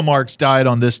 Chico Marx died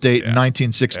on this date in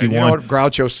 1961. You know what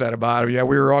Groucho said about him? Yeah,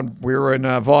 we were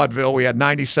in vaudeville. We had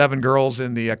 97 girls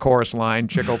in the chorus line.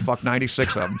 Chico fucked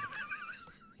 96 of them.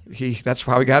 That's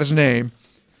how he got his name.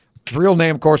 His real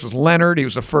name, of course, was Leonard. He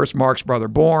was the first Marx brother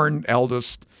born,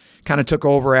 eldest. Kind of took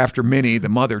over after Minnie, the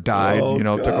mother, died.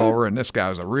 Took over, and this guy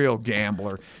was a real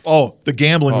gambler. Oh, the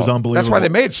gambling was unbelievable. That's why they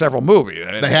made several movies.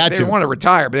 They had to. They didn't want to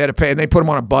retire, but they had to pay, and they put him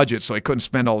on a budget so he couldn't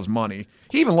spend all his money.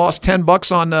 He even lost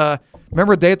 $10 on,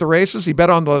 remember a day at the races? He bet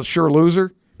on the Sure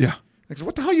Loser. Yeah. I said,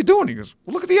 what the hell are you doing? He goes,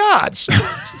 well, look at the odds.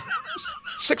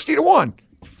 60-1.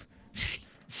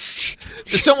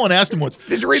 Someone asked him once,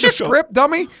 did you read the script,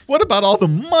 dummy? What about all the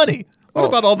money? What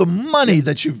about all the money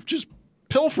that you've just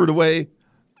pilfered away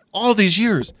all these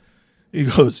years? He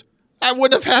goes, I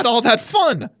wouldn't have had all that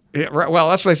fun. Yeah, right, well,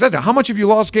 that's what I said. Now, how much have you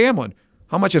lost gambling?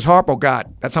 How much has Harpo got?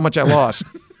 That's how much I lost.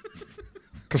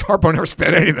 Because Harpo never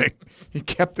spent anything. He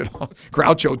kept it all.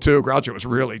 Groucho, too. Groucho was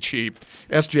really cheap.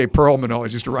 S.J. Perlman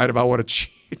always used to write about what a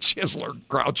chiseler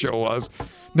Groucho was.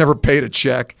 Never paid a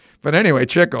check. But anyway,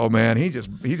 Chico, man, he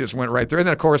just went right through. And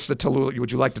then, of course, the Tallulah.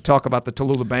 Would you like to talk about the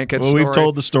Tallulah Bankhead story? Well, we've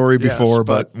told the story before, yes,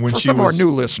 but when for she some was of our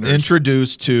new listeners,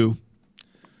 introduced to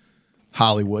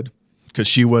Hollywood, because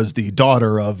she was the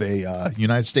daughter of a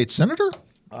United States Senator?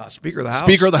 Speaker of the House.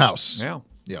 Speaker of the House. Yeah.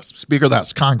 Yes, Speaker of the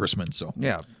House, Congressman. So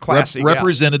yeah, classy.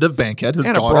 Representative Bankhead, his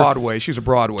and daughter. a Broadway. She's a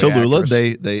Broadway Tallulah.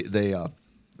 actress.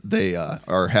 They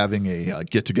are having a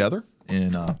get together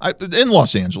in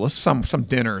Los Angeles. Some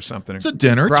dinner or something. It's a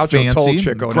dinner. Groucho it's fancy. told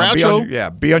Chico,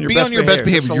 Groucho, be on your best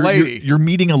behavior. It's a lady. You're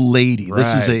meeting a lady.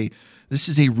 Right. This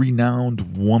is a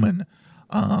renowned woman,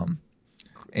 and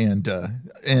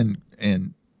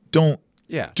don't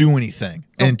do anything.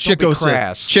 And Chico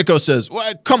says,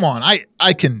 well, come on, I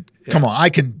can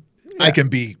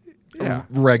be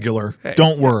regular. Hey.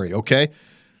 Don't worry, okay?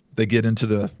 They get into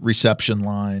the reception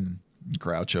line.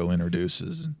 Groucho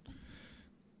introduces.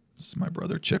 This is my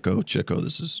brother Chico. Chico,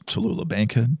 this is Tallulah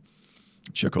Bankhead.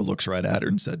 Chico looks right at her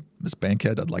and said, Miss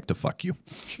Bankhead, I'd like to fuck you.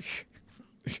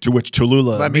 To which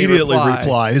Tallulah immediately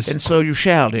replies, and so you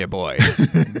shall, dear boy.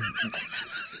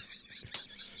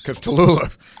 Because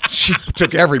Tallulah, she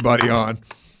took everybody on.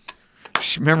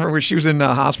 Remember when she was in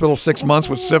the hospital 6 months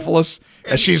with syphilis?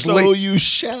 You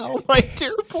shall, my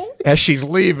dear boy. As she's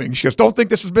leaving, she goes, don't think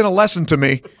this has been a lesson to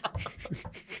me.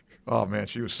 Oh, man,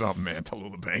 she was something, man,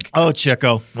 Tallulah Bank. Oh,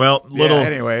 Chico. Well,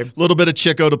 little bit of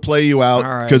Chico to play you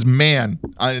out. Because, man,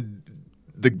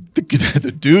 the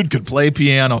dude could play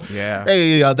piano. Yeah.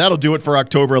 Hey, that'll do it for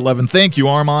October 11th. Thank you,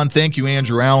 Armand. Thank you,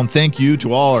 Andrew Allen. Thank you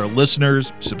to all our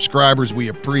listeners, subscribers. We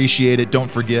appreciate it.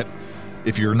 Don't forget,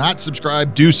 if you're not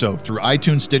subscribed, do so through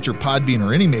iTunes, Stitcher, Podbean,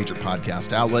 or any major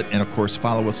podcast outlet. And, of course,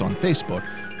 follow us on Facebook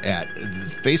at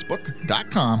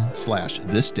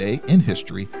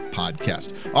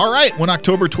facebook.com/thisdayinhistorypodcast. All right, when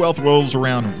October 12th rolls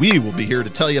around, we will be here to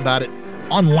tell you about it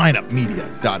on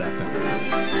lineupmedia.fm.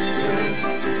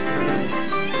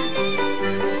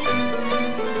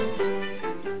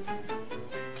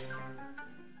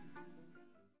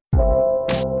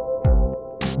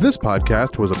 This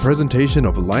podcast was a presentation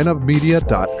of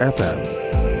lineupmedia.fm.